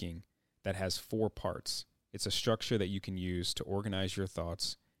speaking that has 4 parts. It's a structure that you can use to organize your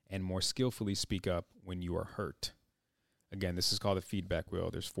thoughts and more skillfully speak up when you are hurt. Again, this is called the feedback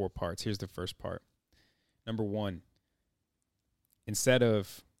wheel. There's 4 parts. Here's the first part. Number 1, instead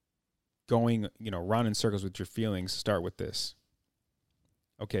of going, round in circles with your feelings, start with this.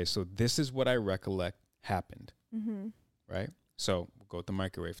 Okay, so this is what I recollect happened, right? So we'll go with the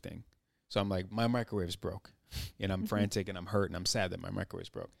microwave thing. So I'm like, my microwave's broke, and I'm frantic, and I'm hurt, and I'm sad that my microwave's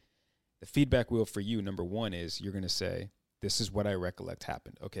broke. The feedback wheel for you, number 1, is you're going to say, this is what I recollect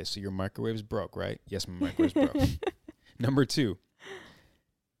happened. Okay, so your microwave's broke, right? Yes, my microwave's broke. Number 2,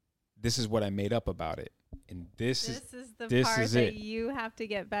 this is what I made up about it. And this is the part that you have to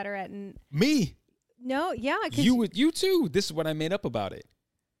get better at. And me? No, yeah. You too. This is what I made up about it.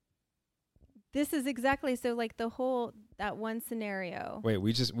 This is exactly, so like that one scenario. Wait,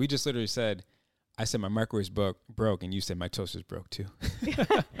 we just literally said, I said my microwave's broke, and you said my toaster's broke too.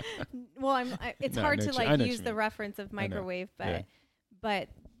 Well, it's hard to use the reference of microwave, but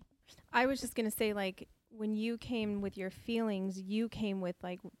I was just gonna say, like, when you came with your feelings, you came with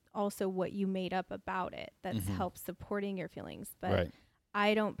like also what you made up about it that's helped supporting your feelings. But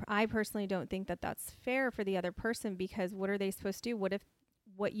I personally don't think that that's fair for the other person, because what are they supposed to do? What if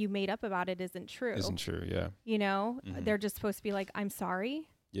what you made up about it isn't true? Isn't true, yeah. They're just supposed to be like, I'm sorry.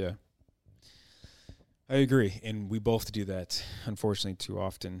 Yeah. I agree. And we both do that, unfortunately, too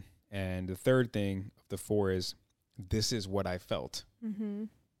often. And the third thing of the 4 is, this is what I felt.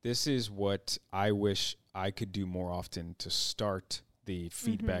 This is what I wish I could do more often to start the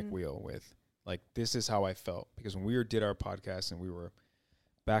feedback wheel with. Like, this is how I felt. Because when we did our podcast and we were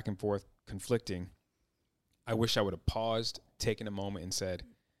back and forth conflicting, I wish I would have paused, taken a moment and said,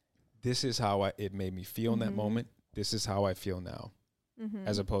 this is how it made me feel in that moment. This is how I feel now.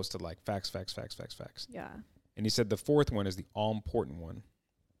 As opposed to like facts. Yeah. And he said the 4th one is the all-important one.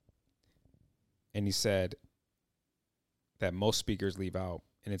 And he said that most speakers leave out.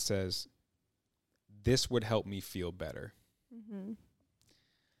 And it says, this would help me feel better.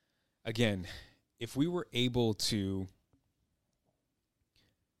 Again, if we were able to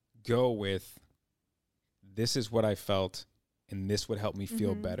go with, this is what I felt, and this would help me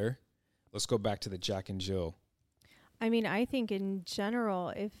feel better. Let's go back to the Jack and Jill. I mean, I think in general,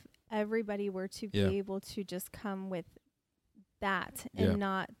 if everybody were to be able to just come with that and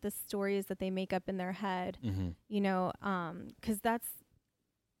not the stories that they make up in their head, you know, 'cause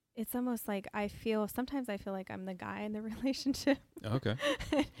it's almost like sometimes I feel like I'm the guy in the relationship. Okay.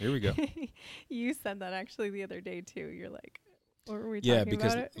 Here we go. You said that actually the other day too. You're like, what were we talking about? Yeah,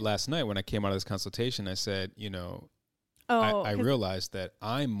 because last night when I came out of this consultation, I said, you know, I realized that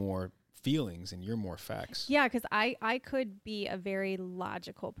I'm more feelings and you're more facts. Yeah, because I could be a very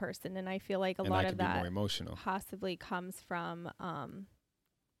logical person, and I feel like a lot of that more emotional. Possibly comes from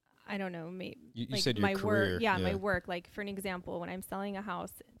I don't know, maybe you like said your my career. work. Yeah, my work. Like for an example, when I'm selling a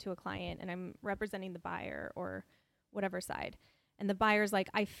house to a client and I'm representing the buyer or whatever side, and the buyer's like,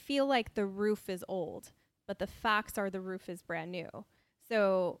 I feel like the roof is old, but the facts are the roof is brand new.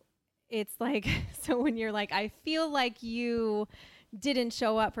 So it's like, so when you're like, I feel like you didn't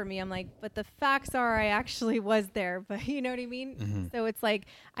show up for me, I'm like, but the facts are I actually was there. But you know what I mean? So it's like,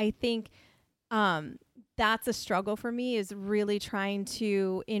 I think that's a struggle for me, is really trying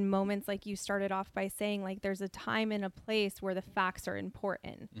to, in moments like you started off by saying, like there's a time and a place where the facts are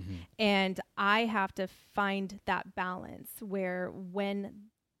important. And I have to find that balance where when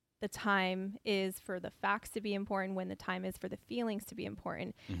the time is for the facts to be important, when the time is for the feelings to be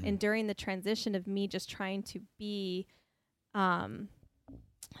important. And during the transition of me just trying to be, I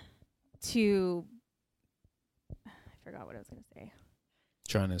forgot what I was going to say.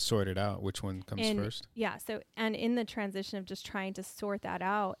 Trying to sort it out, which one comes first? Yeah. So, and in the transition of just trying to sort that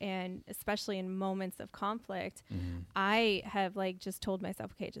out, and especially in moments of conflict, I have like just told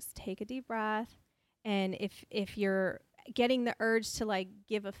myself, okay, just take a deep breath. And if you're getting the urge to like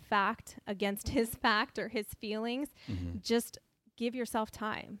give a fact against his fact or his feelings, just give yourself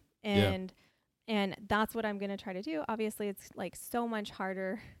time. And that's what I'm going to try to do. Obviously it's like so much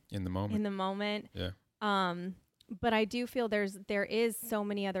harder in the moment. Yeah. But I do feel there is so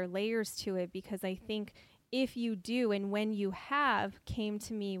many other layers to it, because I think if you do, and when you came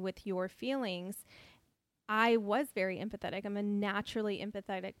to me with your feelings, I was very empathetic. I'm a naturally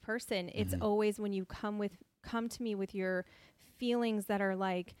empathetic person. It's always when you come to me with your feelings that are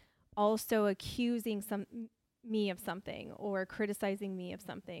like also accusing me of something or criticizing me of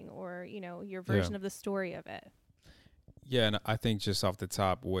something, or, you know, your version of the story of it. Yeah. And I think just off the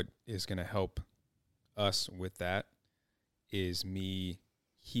top, what is going to help us with that is me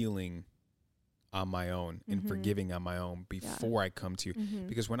healing on my own and forgiving on my own before I come to you.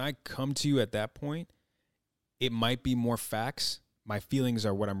 Because when I come to you at that point, it might be more facts. My feelings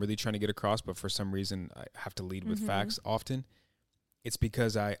are what I'm really trying to get across, but for some reason I have to lead with facts often. It's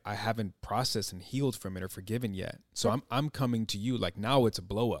because I haven't processed and healed from it or forgiven yet. So I'm coming to you like now it's a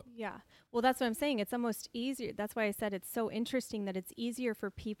blow up. Yeah. Well, that's what I'm saying. It's almost easier. That's why I said it's so interesting that it's easier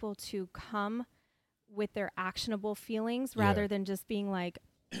for people to come with their actionable feelings rather than just being like,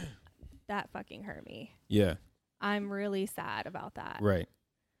 that fucking hurt me. Yeah. I'm really sad about that. Right.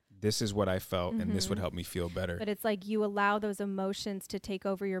 This is what I felt and this would help me feel better. But it's like you allow those emotions to take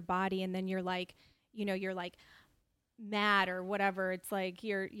over your body, and then you're like, you know, you're like mad or whatever. It's like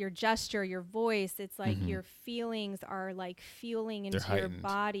your gesture, your voice, it's like your feelings are like fueling into your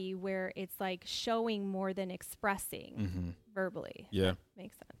body, where it's like showing more than expressing verbally. Yeah.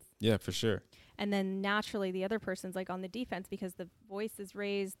 Makes sense. Yeah, for sure. And then naturally the other person's like on the defense because the voice is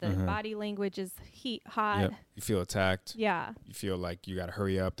raised, the body language is hot. Yep. You feel attacked. Yeah. You feel like you got to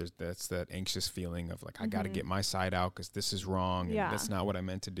hurry up. That's that anxious feeling of like, I got to get my side out because this is wrong. And that's not what I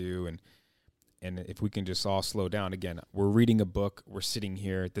meant to do. And if we can just all slow down. Again, we're reading a book. We're sitting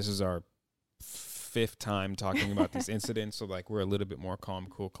here. This is our 5th time talking about this incident. So like we're a little bit more calm,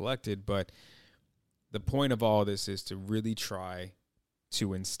 cool, collected. But the point of all this is to really try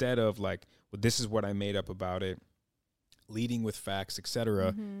to, instead of like, well, this is what I made up about it, leading with facts,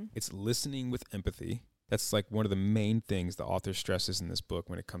 etc. It's listening with empathy. That's like one of the main things the author stresses in this book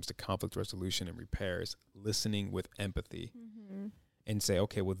when it comes to conflict resolution and repair is listening with empathy and say,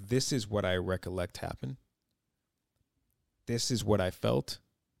 okay, well, this is what I recollect happened. This is what I felt,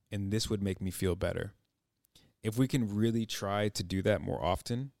 and this would make me feel better. If we can really try to do that more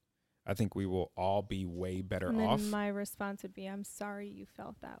often, I think we will all be way better off. And my response would be, I'm sorry you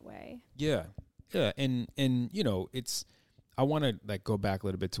felt that way. Yeah. Yeah. And you know, I want to like go back a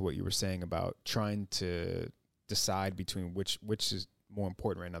little bit to what you were saying about trying to decide between which is more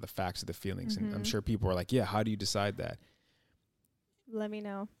important right now, the facts or the feelings. And I'm sure people are like, yeah, how do you decide that? Let me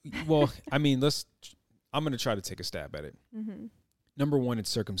know. Well, I mean, I'm going to try to take a stab at it. Number one,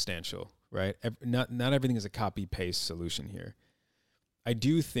 it's circumstantial, right? Not everything is a copy paste solution here. I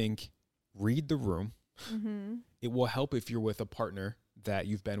do think read the room. It will help if you're with a partner that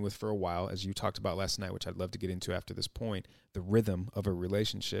you've been with for a while, as you talked about last night, which I'd love to get into after this point, the rhythm of a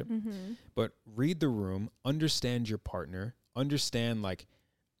relationship. But read the room, understand your partner, understand like,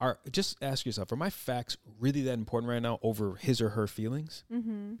 just ask yourself, are my facts really that important right now over his or her feelings?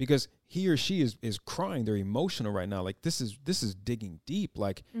 Because he or she is crying, they're emotional right now. Like this is digging deep.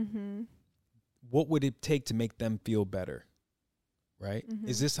 Like what would it take to make them feel better? Right?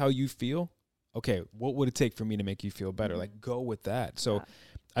 Is this how you feel? Okay, what would it take for me to make you feel better? Like go with that. So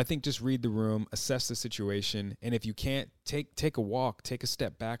I think just read the room, assess the situation, and if you can't, take a walk, take a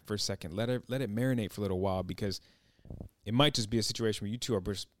step back for a second, let it marinate for a little while, because it might just be a situation where you two are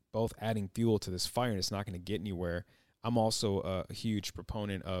both adding fuel to this fire and it's not going to get anywhere. I'm also a huge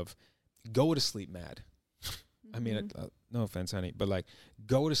proponent of go to sleep mad. I mean, no offense, honey, but like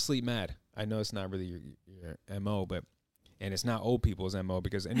go to sleep mad. I know it's not really your MO, and it's not old people's MO,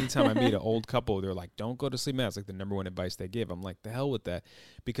 because anytime I meet an old couple, they're like, don't go to sleep mad. It's like the number one advice they give. I'm like, the hell with that,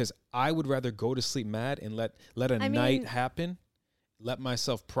 because I would rather go to sleep mad and let a night happen, let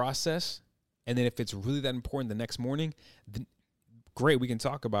myself process. And then if it's really that important the next morning, then great, we can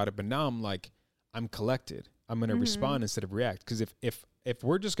talk about it. But now I'm like, I'm collected. I'm going to respond instead of react. Because if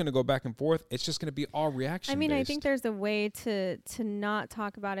we're just going to go back and forth, it's just going to be all reaction based. I think there's a way to not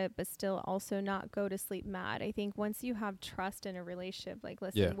talk about it, but still also not go to sleep mad. I think once you have trust in a relationship, like,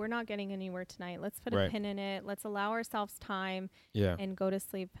 listen, we're not getting anywhere tonight. Let's put a pin in it. Let's allow ourselves time and go to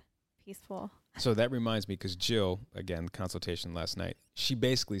sleep peaceful. So that reminds me, because Jill, again, consultation last night, she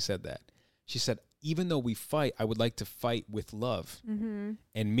basically said that. She said, even though we fight, I would like to fight with love. And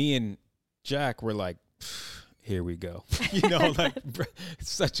me and Jack were like, here we go. You know, like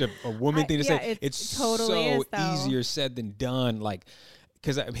it's such a woman thing to say. It's totally so easier said than done. Like,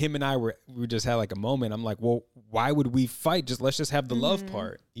 because him and I we just had like a moment. I'm like, well, why would we fight? Let's just have the love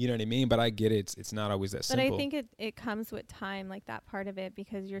part. You know what I mean? But I get it. It's not always that simple. But I think it comes with time, like that part of it,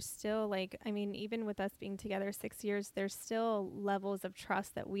 because you're still like, I mean, even with us being together 6 years, there's still levels of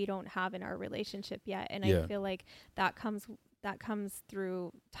trust that we don't have in our relationship yet. And I feel like that comes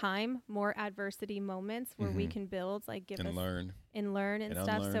through time, more adversity moments where we can build, like learn and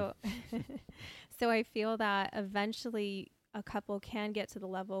stuff. So, so I feel that eventually a couple can get to the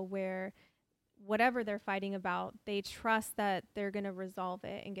level where whatever they're fighting about, they trust that they're going to resolve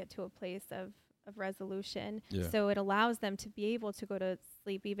it and get to a place of resolution. So it allows them to be able to go to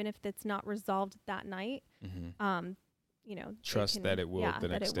sleep, even if it's not resolved that night. You know, trust that it will the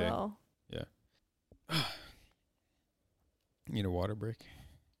next day. Yeah. Need a water break?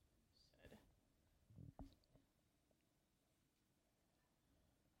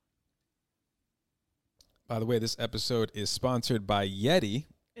 By the way, this episode is sponsored by Yeti.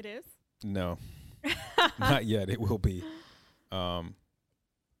 It is? No, not yet. It will be. Comment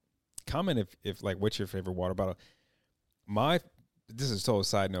if like, what's your favorite water bottle? This is a total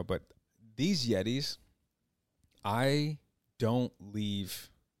side note, but these Yetis, I don't leave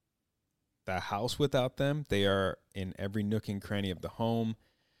the house without them. They are in every nook and cranny of the home.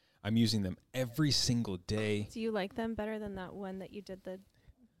 I'm using them every single day. Do you like them better than that one that you did the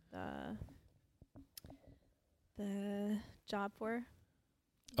job for?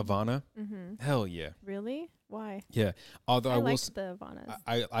 Avana? Hell yeah. Really? Why? Yeah. Although I liked the Avanas.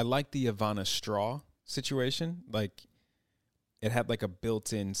 I like the Avana straw situation. Like, it had like a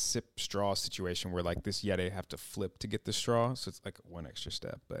built-in sip straw situation where like this Yeti have to flip to get the straw. So it's like one extra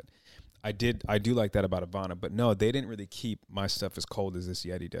step. But I do like that about Avana. But no, they didn't really keep my stuff as cold as this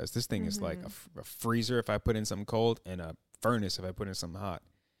Yeti does. This thing is like a freezer if I put in something cold and a furnace if I put in something hot.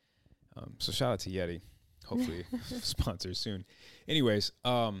 So shout out to Yeti. Hopefully sponsor soon. Anyways,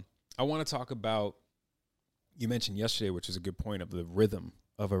 I want to talk about, you mentioned yesterday, which is a good point, of the rhythm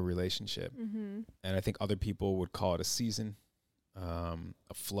of a relationship. And I think other people would call it a season, a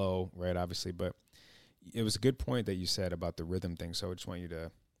flow, right? Obviously, but it was a good point that you said about the rhythm thing. So I just want you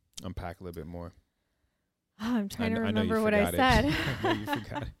to unpack a little bit more. Oh, I'm trying to remember what I said. I know you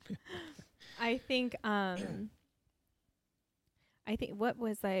forgot it. I think, what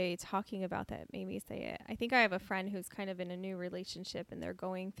was I talking about that made me say it? I think I have a friend who's kind of in a new relationship and they're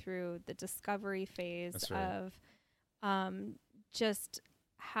going through the discovery phase of just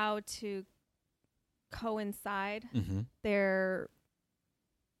how to coincide their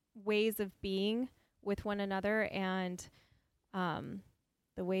ways of being with one another, and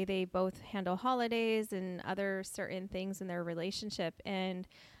the way they both handle holidays and other certain things in their relationship. And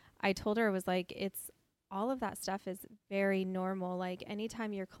I told her, I was like, all of that stuff is very normal. Like,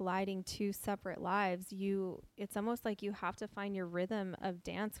 anytime you're colliding two separate lives, it's almost like you have to find your rhythm of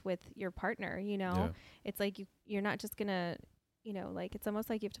dance with your partner, you know? It's like you're not just gonna you know, like it's almost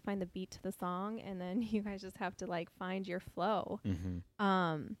like you have to find the beat to the song, and then you guys just have to like find your flow.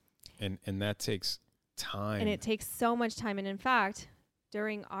 And that takes time. And it takes so much time. And in fact,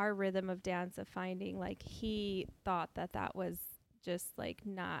 during our rhythm of dance of finding, like he thought that that was just like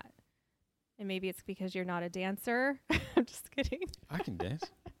not, and maybe it's because you're not a dancer. I'm just kidding. I can dance.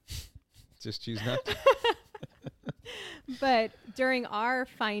 Just choose not to. But during our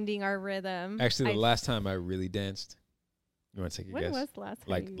finding our rhythm, Actually, the last time I really danced, you want to take a when guess? was the last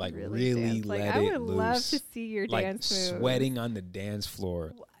time Like you really danced? let Like, I it would love loose. to see your Like dance moves. sweating on the dance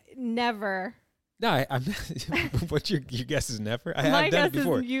floor. Never. No, I'm not. What your guess is never? I My have done guess it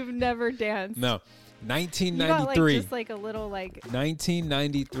before. is you've never danced. No, You got like 1993. just like a little like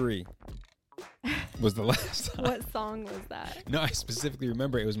 1993 was the last time. what song was that? No, I specifically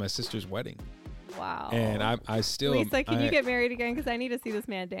remember it was my sister's wedding, Wow. and I still. Lisa, can you get married again? Because I need to see this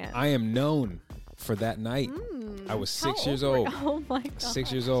man dance. I am known for that night. I was How 6 years were old. you? Oh my god.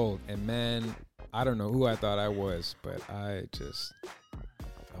 6 years old, and man, I don't know who I thought I was, but I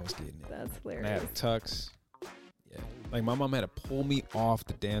was getting it. That's And I hilarious. had tux. Yeah, like my mom had to pull me off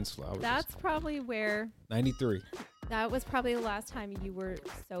the dance floor. I was That's probably where. 93. That was probably the last time you were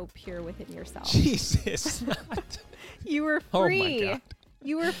so pure within yourself. Jesus. You were Oh my free. God.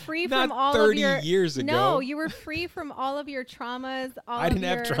 You were free Not from all 30 of your years ago. No, you were free from all of your traumas. I didn't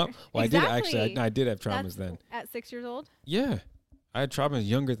have trauma. Well, Exactly. I did actually. I did have traumas That's then. At 6 years old? Yeah, I had traumas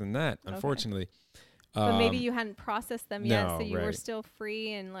younger than that. Okay. Unfortunately. But maybe you hadn't processed them yet, no, so you were right. still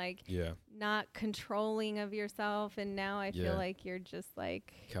free and like Yeah, not controlling of yourself. And now I Yeah. feel like you're just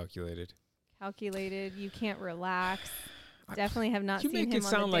like calculated. calculated. You can't relax. Definitely have not You seen make him it on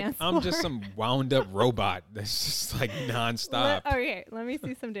sound the like dance I'm just floor. some wound up robot that's just like nonstop. Okay, let me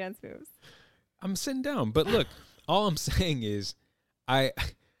see some dance moves. I'm sitting down, but look, all I'm saying is, I'm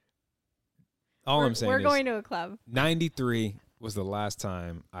saying We're is going to a club. 93 was the last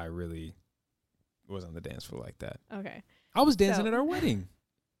time I really was on the dance floor like that. Okay. I was dancing So- at our wedding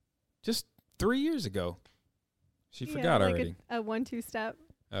just 3 years ago. She Yeah, forgot like already. A 1-2 step.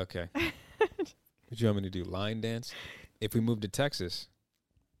 Okay. What you want me to do? Line dance? If we move to Texas,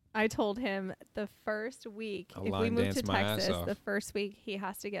 I told him the first week, I'll if we line move dance to my ass Texas, off. the first week he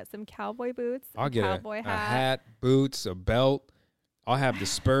has to get some cowboy boots, I'll a get cowboy a hat, boots, a belt. I'll have the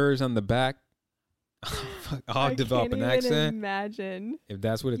spurs on the back. I'll develop an I can't accent. even imagine. If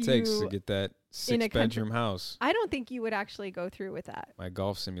that's what it takes to you get that in a country- 6-bedroom house, I don't think you would actually go through with that. my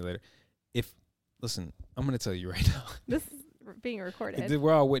golf simulator. Listen, I'm going to tell you right now. This is being recorded.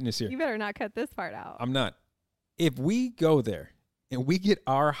 We're all witness here. You better not cut this part out. I'm not. If we go there and we get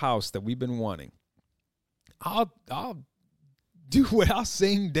our house that we've been wanting, I'll do what I'll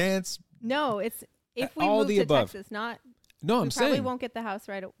sing, dance. No, it's if we all move the to above. Texas, not. No, we I'm probably saying. won't get the house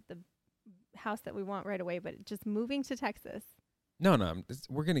the house that we want right away, but just moving to Texas. No,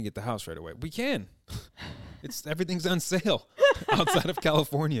 we're going to get the house right away. We can. Everything's on sale outside of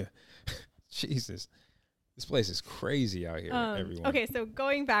California. Jesus. This place is crazy out here, everyone. Okay, so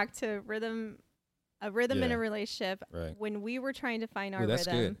going back to a rhythm in Yeah. a relationship. Right. When we were trying to find our Ooh, that's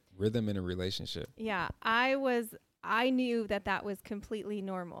rhythm, good. Rhythm in a relationship. yeah, I knew that was completely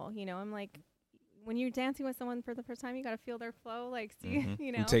normal. You know, I'm like, when you're dancing with someone for the first time, you got to feel their flow, like, see, Mhm.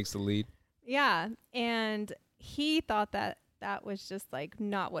 you know. Who takes the lead? Yeah, and he thought that was just like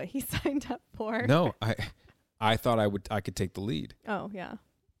not what he signed up for. No, I thought I could take the lead. Oh yeah.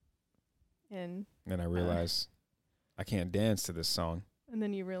 And And I realized I can't dance to this song. and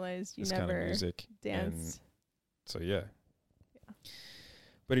then you realized you This kind of never music. And danced. so yeah.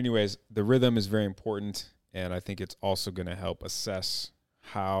 But anyways, the rhythm is very important, and I think it's also going to help assess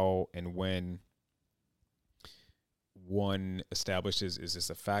how and when one establishes, is this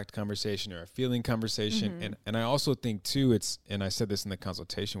a fact conversation or a feeling conversation? Mhm. And I also think too, and I said this in the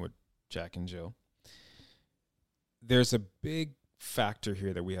consultation with Jack and Jill, there's a big factor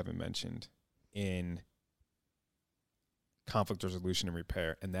here that we haven't mentioned in conflict resolution and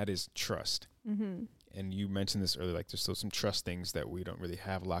repair, and that is trust. Mm-hmm. And you mentioned this earlier, like there's still some trust things that we don't really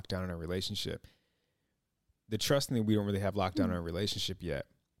have locked down in our relationship. The trust thing that we don't really have locked down in our relationship yet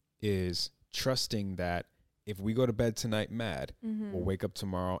is trusting that if we go to bed tonight mad, Mm-hmm. we'll wake up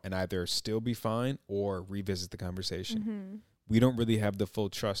tomorrow and either still be fine or revisit the conversation. Mm-hmm. We don't really have the full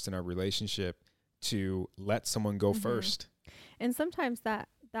trust in our relationship to let someone go Mhm. first. And sometimes that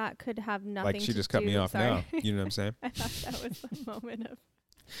could have nothing. Like she to just cut do- me off sorry. now. You know what I'm saying? I thought that was a moment of.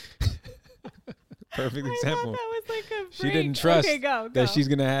 Perfect I example. thought that was like a. She break. didn't trust Okay, go. that she's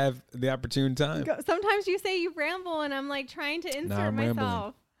going to have the opportune time. Go. Sometimes you say you ramble, and I'm like trying to insert I'm rambling.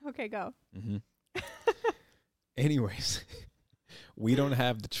 myself. Okay, go. Mm-hmm. Anyways, we don't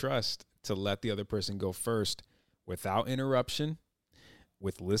have the trust to let the other person go first without interruption,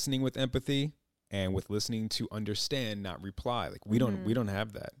 with listening with empathy, and with listening to understand, not reply. Like we don't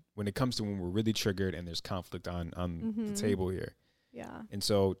have that when it comes to when we're really triggered and there's conflict on the table here. Yeah. And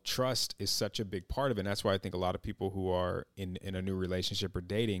so trust is such a big part of it. And that's why I think a lot of people who are in a new relationship or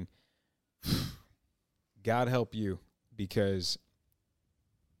dating, God help you, because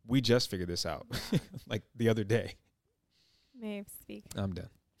we just figured this out like the other day. May I speak? I'm done.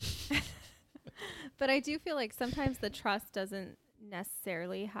 But I do feel like sometimes the trust doesn't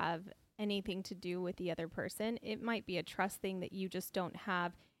necessarily have anything to do with the other person. It might be a trust thing that you just don't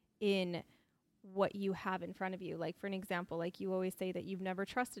have in what you have in front of you. Like for an example, like you always say that you've never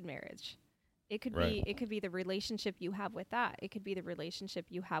trusted marriage. It could be the relationship you have with that. It could be the relationship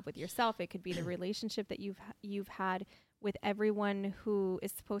you have with yourself. It could be the relationship that you've had with everyone who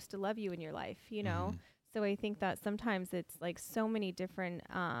is supposed to love you in your life, you know? So I think that sometimes it's like so many different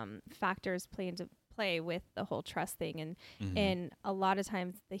factors play with the whole trust thing. And a lot of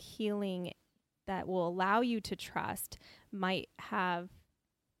times the healing that will allow you to trust might have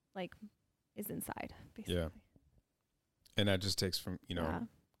is inside, basically. Yeah. And that just takes from,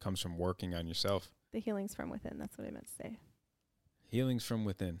 comes from working on yourself. The healing's from within. That's what I meant to say. Healing's from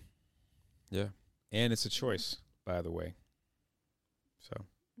within. Yeah. And it's a choice, by the way. So.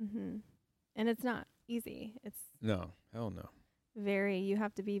 And it's not easy. No, hell no. You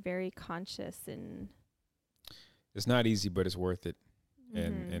have to be very conscious, and it's not easy, but it's worth it.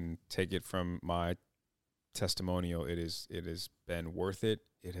 And take it from my testimonial. It has been worth it.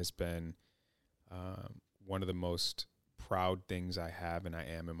 It has been one of the most proud things I have and I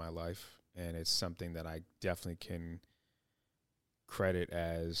am in my life. And it's something that I definitely can credit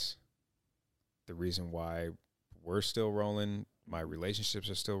as the reason why we're still rolling, my relationships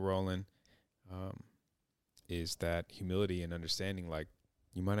are still rolling, is that humility and understanding, like,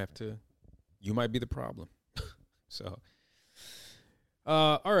 you might be the problem. So,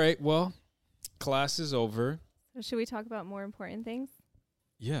 all right, well, class is over. So should we talk about more important things?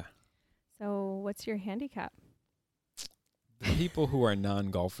 Yeah. So what's your handicap? The people who are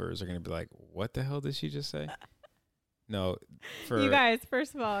non-golfers are going to be like, what the hell did she just say? No. You guys,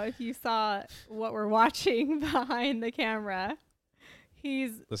 first of all, if you saw what we're watching behind the camera,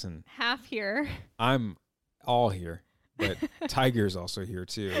 he's half here. I'm all here, but Tiger's also here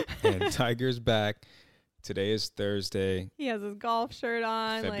too. And Tiger's back. Today is Thursday. He has his golf shirt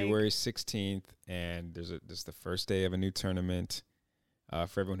on. February 16th, and this is the first day of a new tournament.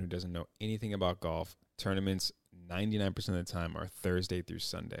 For everyone who doesn't know anything about golf, tournaments 99% of the time are Thursday through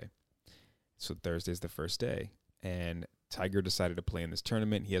Sunday. So Thursday's the first day. And Tiger decided to play in this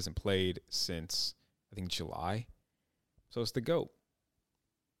tournament. He hasn't played since, I think, July. So it's the GOAT.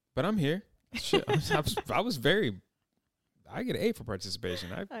 But I'm here. Shit, I get an A for participation.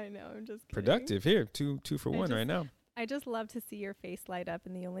 I know, I'm just kidding. Productive here. Two for one right now. I just love to see your face light up,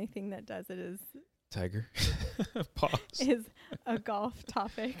 and the only thing that does it is Tiger. Pause. Is a golf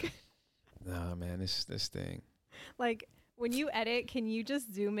topic. Nah, man, this thing. Like, when you edit, can you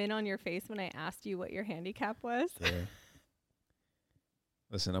just zoom in on your face when I asked you what your handicap was? Yeah.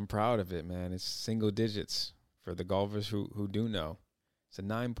 Listen, I'm proud of it, man. It's single digits for the golfers who do know. It's a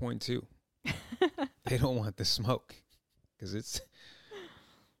 9.2. They don't want the smoke because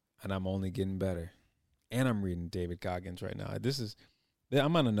and I'm only getting better. And I'm reading David Goggins right now.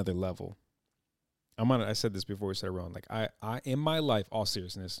 I'm on another level. I said this before we started rolling. Like I in my life, all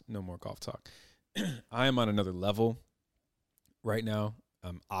seriousness, no more golf talk. I am on another level right now.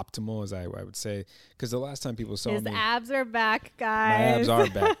 Optimal, as I would say, because the last time people saw his me, abs are back, guys. My abs are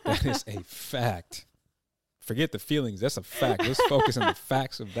back. That is a fact. Forget the feelings. That's a fact. Let's focus on the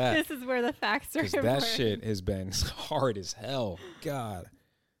facts of that. This is where the facts are. Because that shit has been hard as hell. God,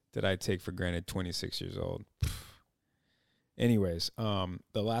 did I take for granted 26 years old. Anyways, the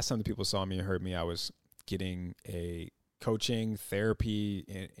last time the people saw me and heard me, I was getting a coaching,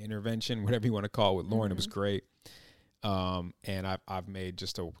 therapy, intervention, whatever you want to call it, with Lauren. It was great. And I've made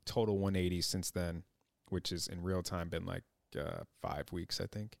just a total 180 since then, which is in real time been like 5 weeks, I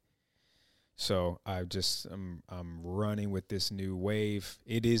think. So I'm running with this new wave.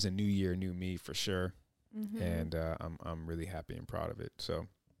 It is a new year, new me for sure. And I'm really happy and proud of it. So,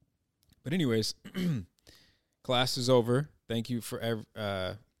 but anyways, class is over. Thank you for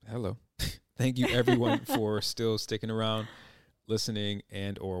hello. Thank you everyone for still sticking around, listening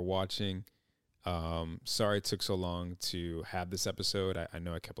and or watching. Sorry it took so long to have this episode. I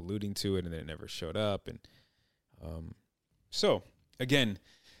know I kept alluding to it and then it never showed up. And so again,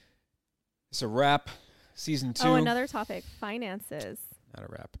 it's a wrap. Season 2. Oh, another topic, finances. Not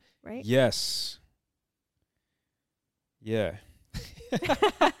a wrap. Right? Yes. Yeah.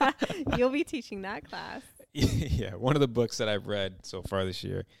 You'll be teaching that class. Yeah, one of the books that I've read so far this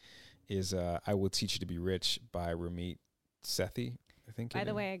year is I Will Teach You to Be Rich by Ramit Sethi, I think. By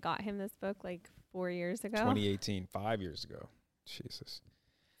the way, I got him this book like 4 years ago. 2018, 5 years ago. Jesus.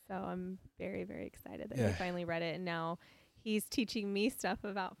 So I'm very, very excited that he finally read it. And now he's teaching me stuff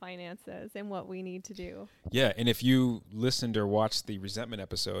about finances and what we need to do. Yeah, and if you listened or watched the resentment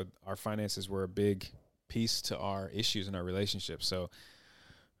episode, our finances were a big piece to our issues in our relationship. So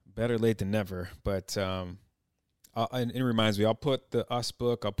better late than never. But and it reminds me, I'll put the Us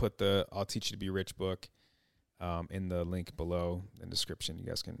book, I'll put the I'll Teach You to Be Rich book in the link below in the description. You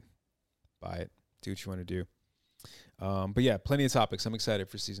guys can buy it, do what you want to do. But yeah, plenty of topics. I'm excited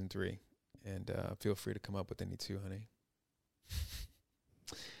for season 3. And feel free to come up with any too, honey.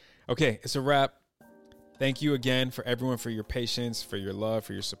 Okay, it's a wrap. Thank you again for everyone, for your patience, for your love,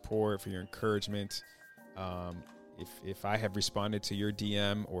 for your support, for your encouragement. If I have responded to your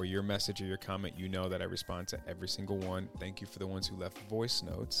DM or your message or your comment, you know that I respond to every single one. Thank you for the ones who left voice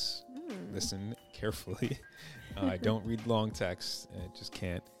notes. Listen carefully. I don't read long texts. I just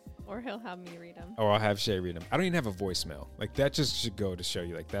can't. Or he'll have me read them. Or I'll have Shay read them. I don't even have a voicemail. Like, that just should go to show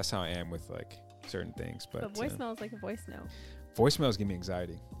you, like, that's how I am with, like, certain things. But voicemail is like a voice note. Voicemails give me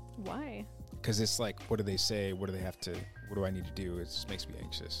anxiety. Why? Because it's like, what do they say? What do they have to, what do I need to do? It just makes me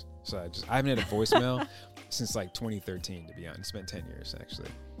anxious. So I haven't had a voicemail since like 2013, to be honest. It's been 10 years, actually.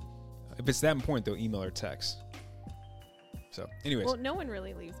 If it's that important, they'll email or text. So, anyways. Well, no one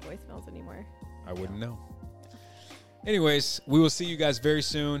really leaves voicemails anymore. I wouldn't know. Anyways, we will see you guys very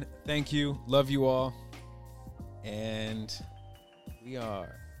soon. Thank you. Love you all. And we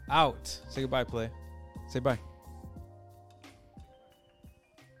are out. Say goodbye, Play. Say bye.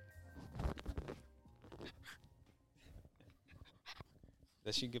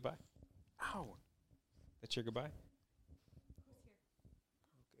 That's your goodbye? Ow. That's your goodbye?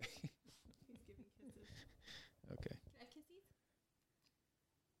 Okay. He's giving kisses. Okay. Kissies?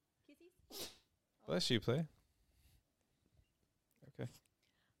 Kissies? Bless you, Play. Okay.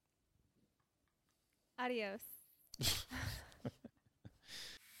 Adios.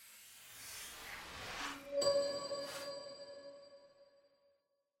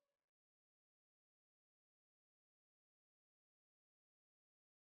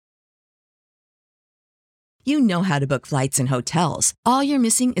 You know how to book flights and hotels. All you're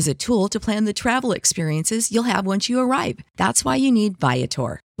missing is a tool to plan the travel experiences you'll have once you arrive. That's why you need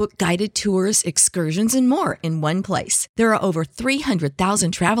Viator. Book guided tours, excursions, and more in one place. There are over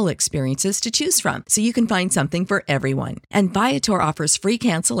 300,000 travel experiences to choose from, so you can find something for everyone. And Viator offers free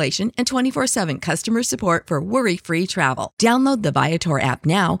cancellation and 24/7 customer support for worry-free travel. Download the Viator app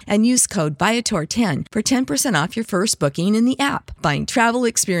now and use code Viator10 for 10% off your first booking in the app. Find travel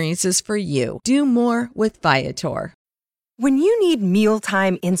experiences for you. Do more with Viator. When you need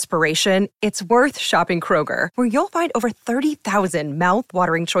mealtime inspiration, it's worth shopping Kroger, where you'll find over 30,000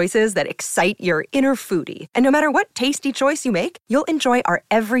 mouth-watering choices that excite your inner foodie. And no matter what tasty choice you make, you'll enjoy our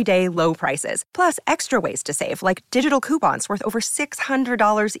everyday low prices, plus extra ways to save, like digital coupons worth over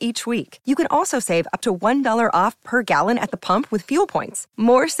 $600 each week. You can also save up to $1 off per gallon at the pump with fuel points.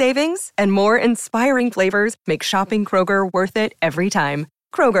 More savings and more inspiring flavors make shopping Kroger worth it every time.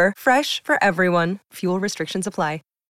 Kroger, fresh for everyone. Fuel restrictions apply.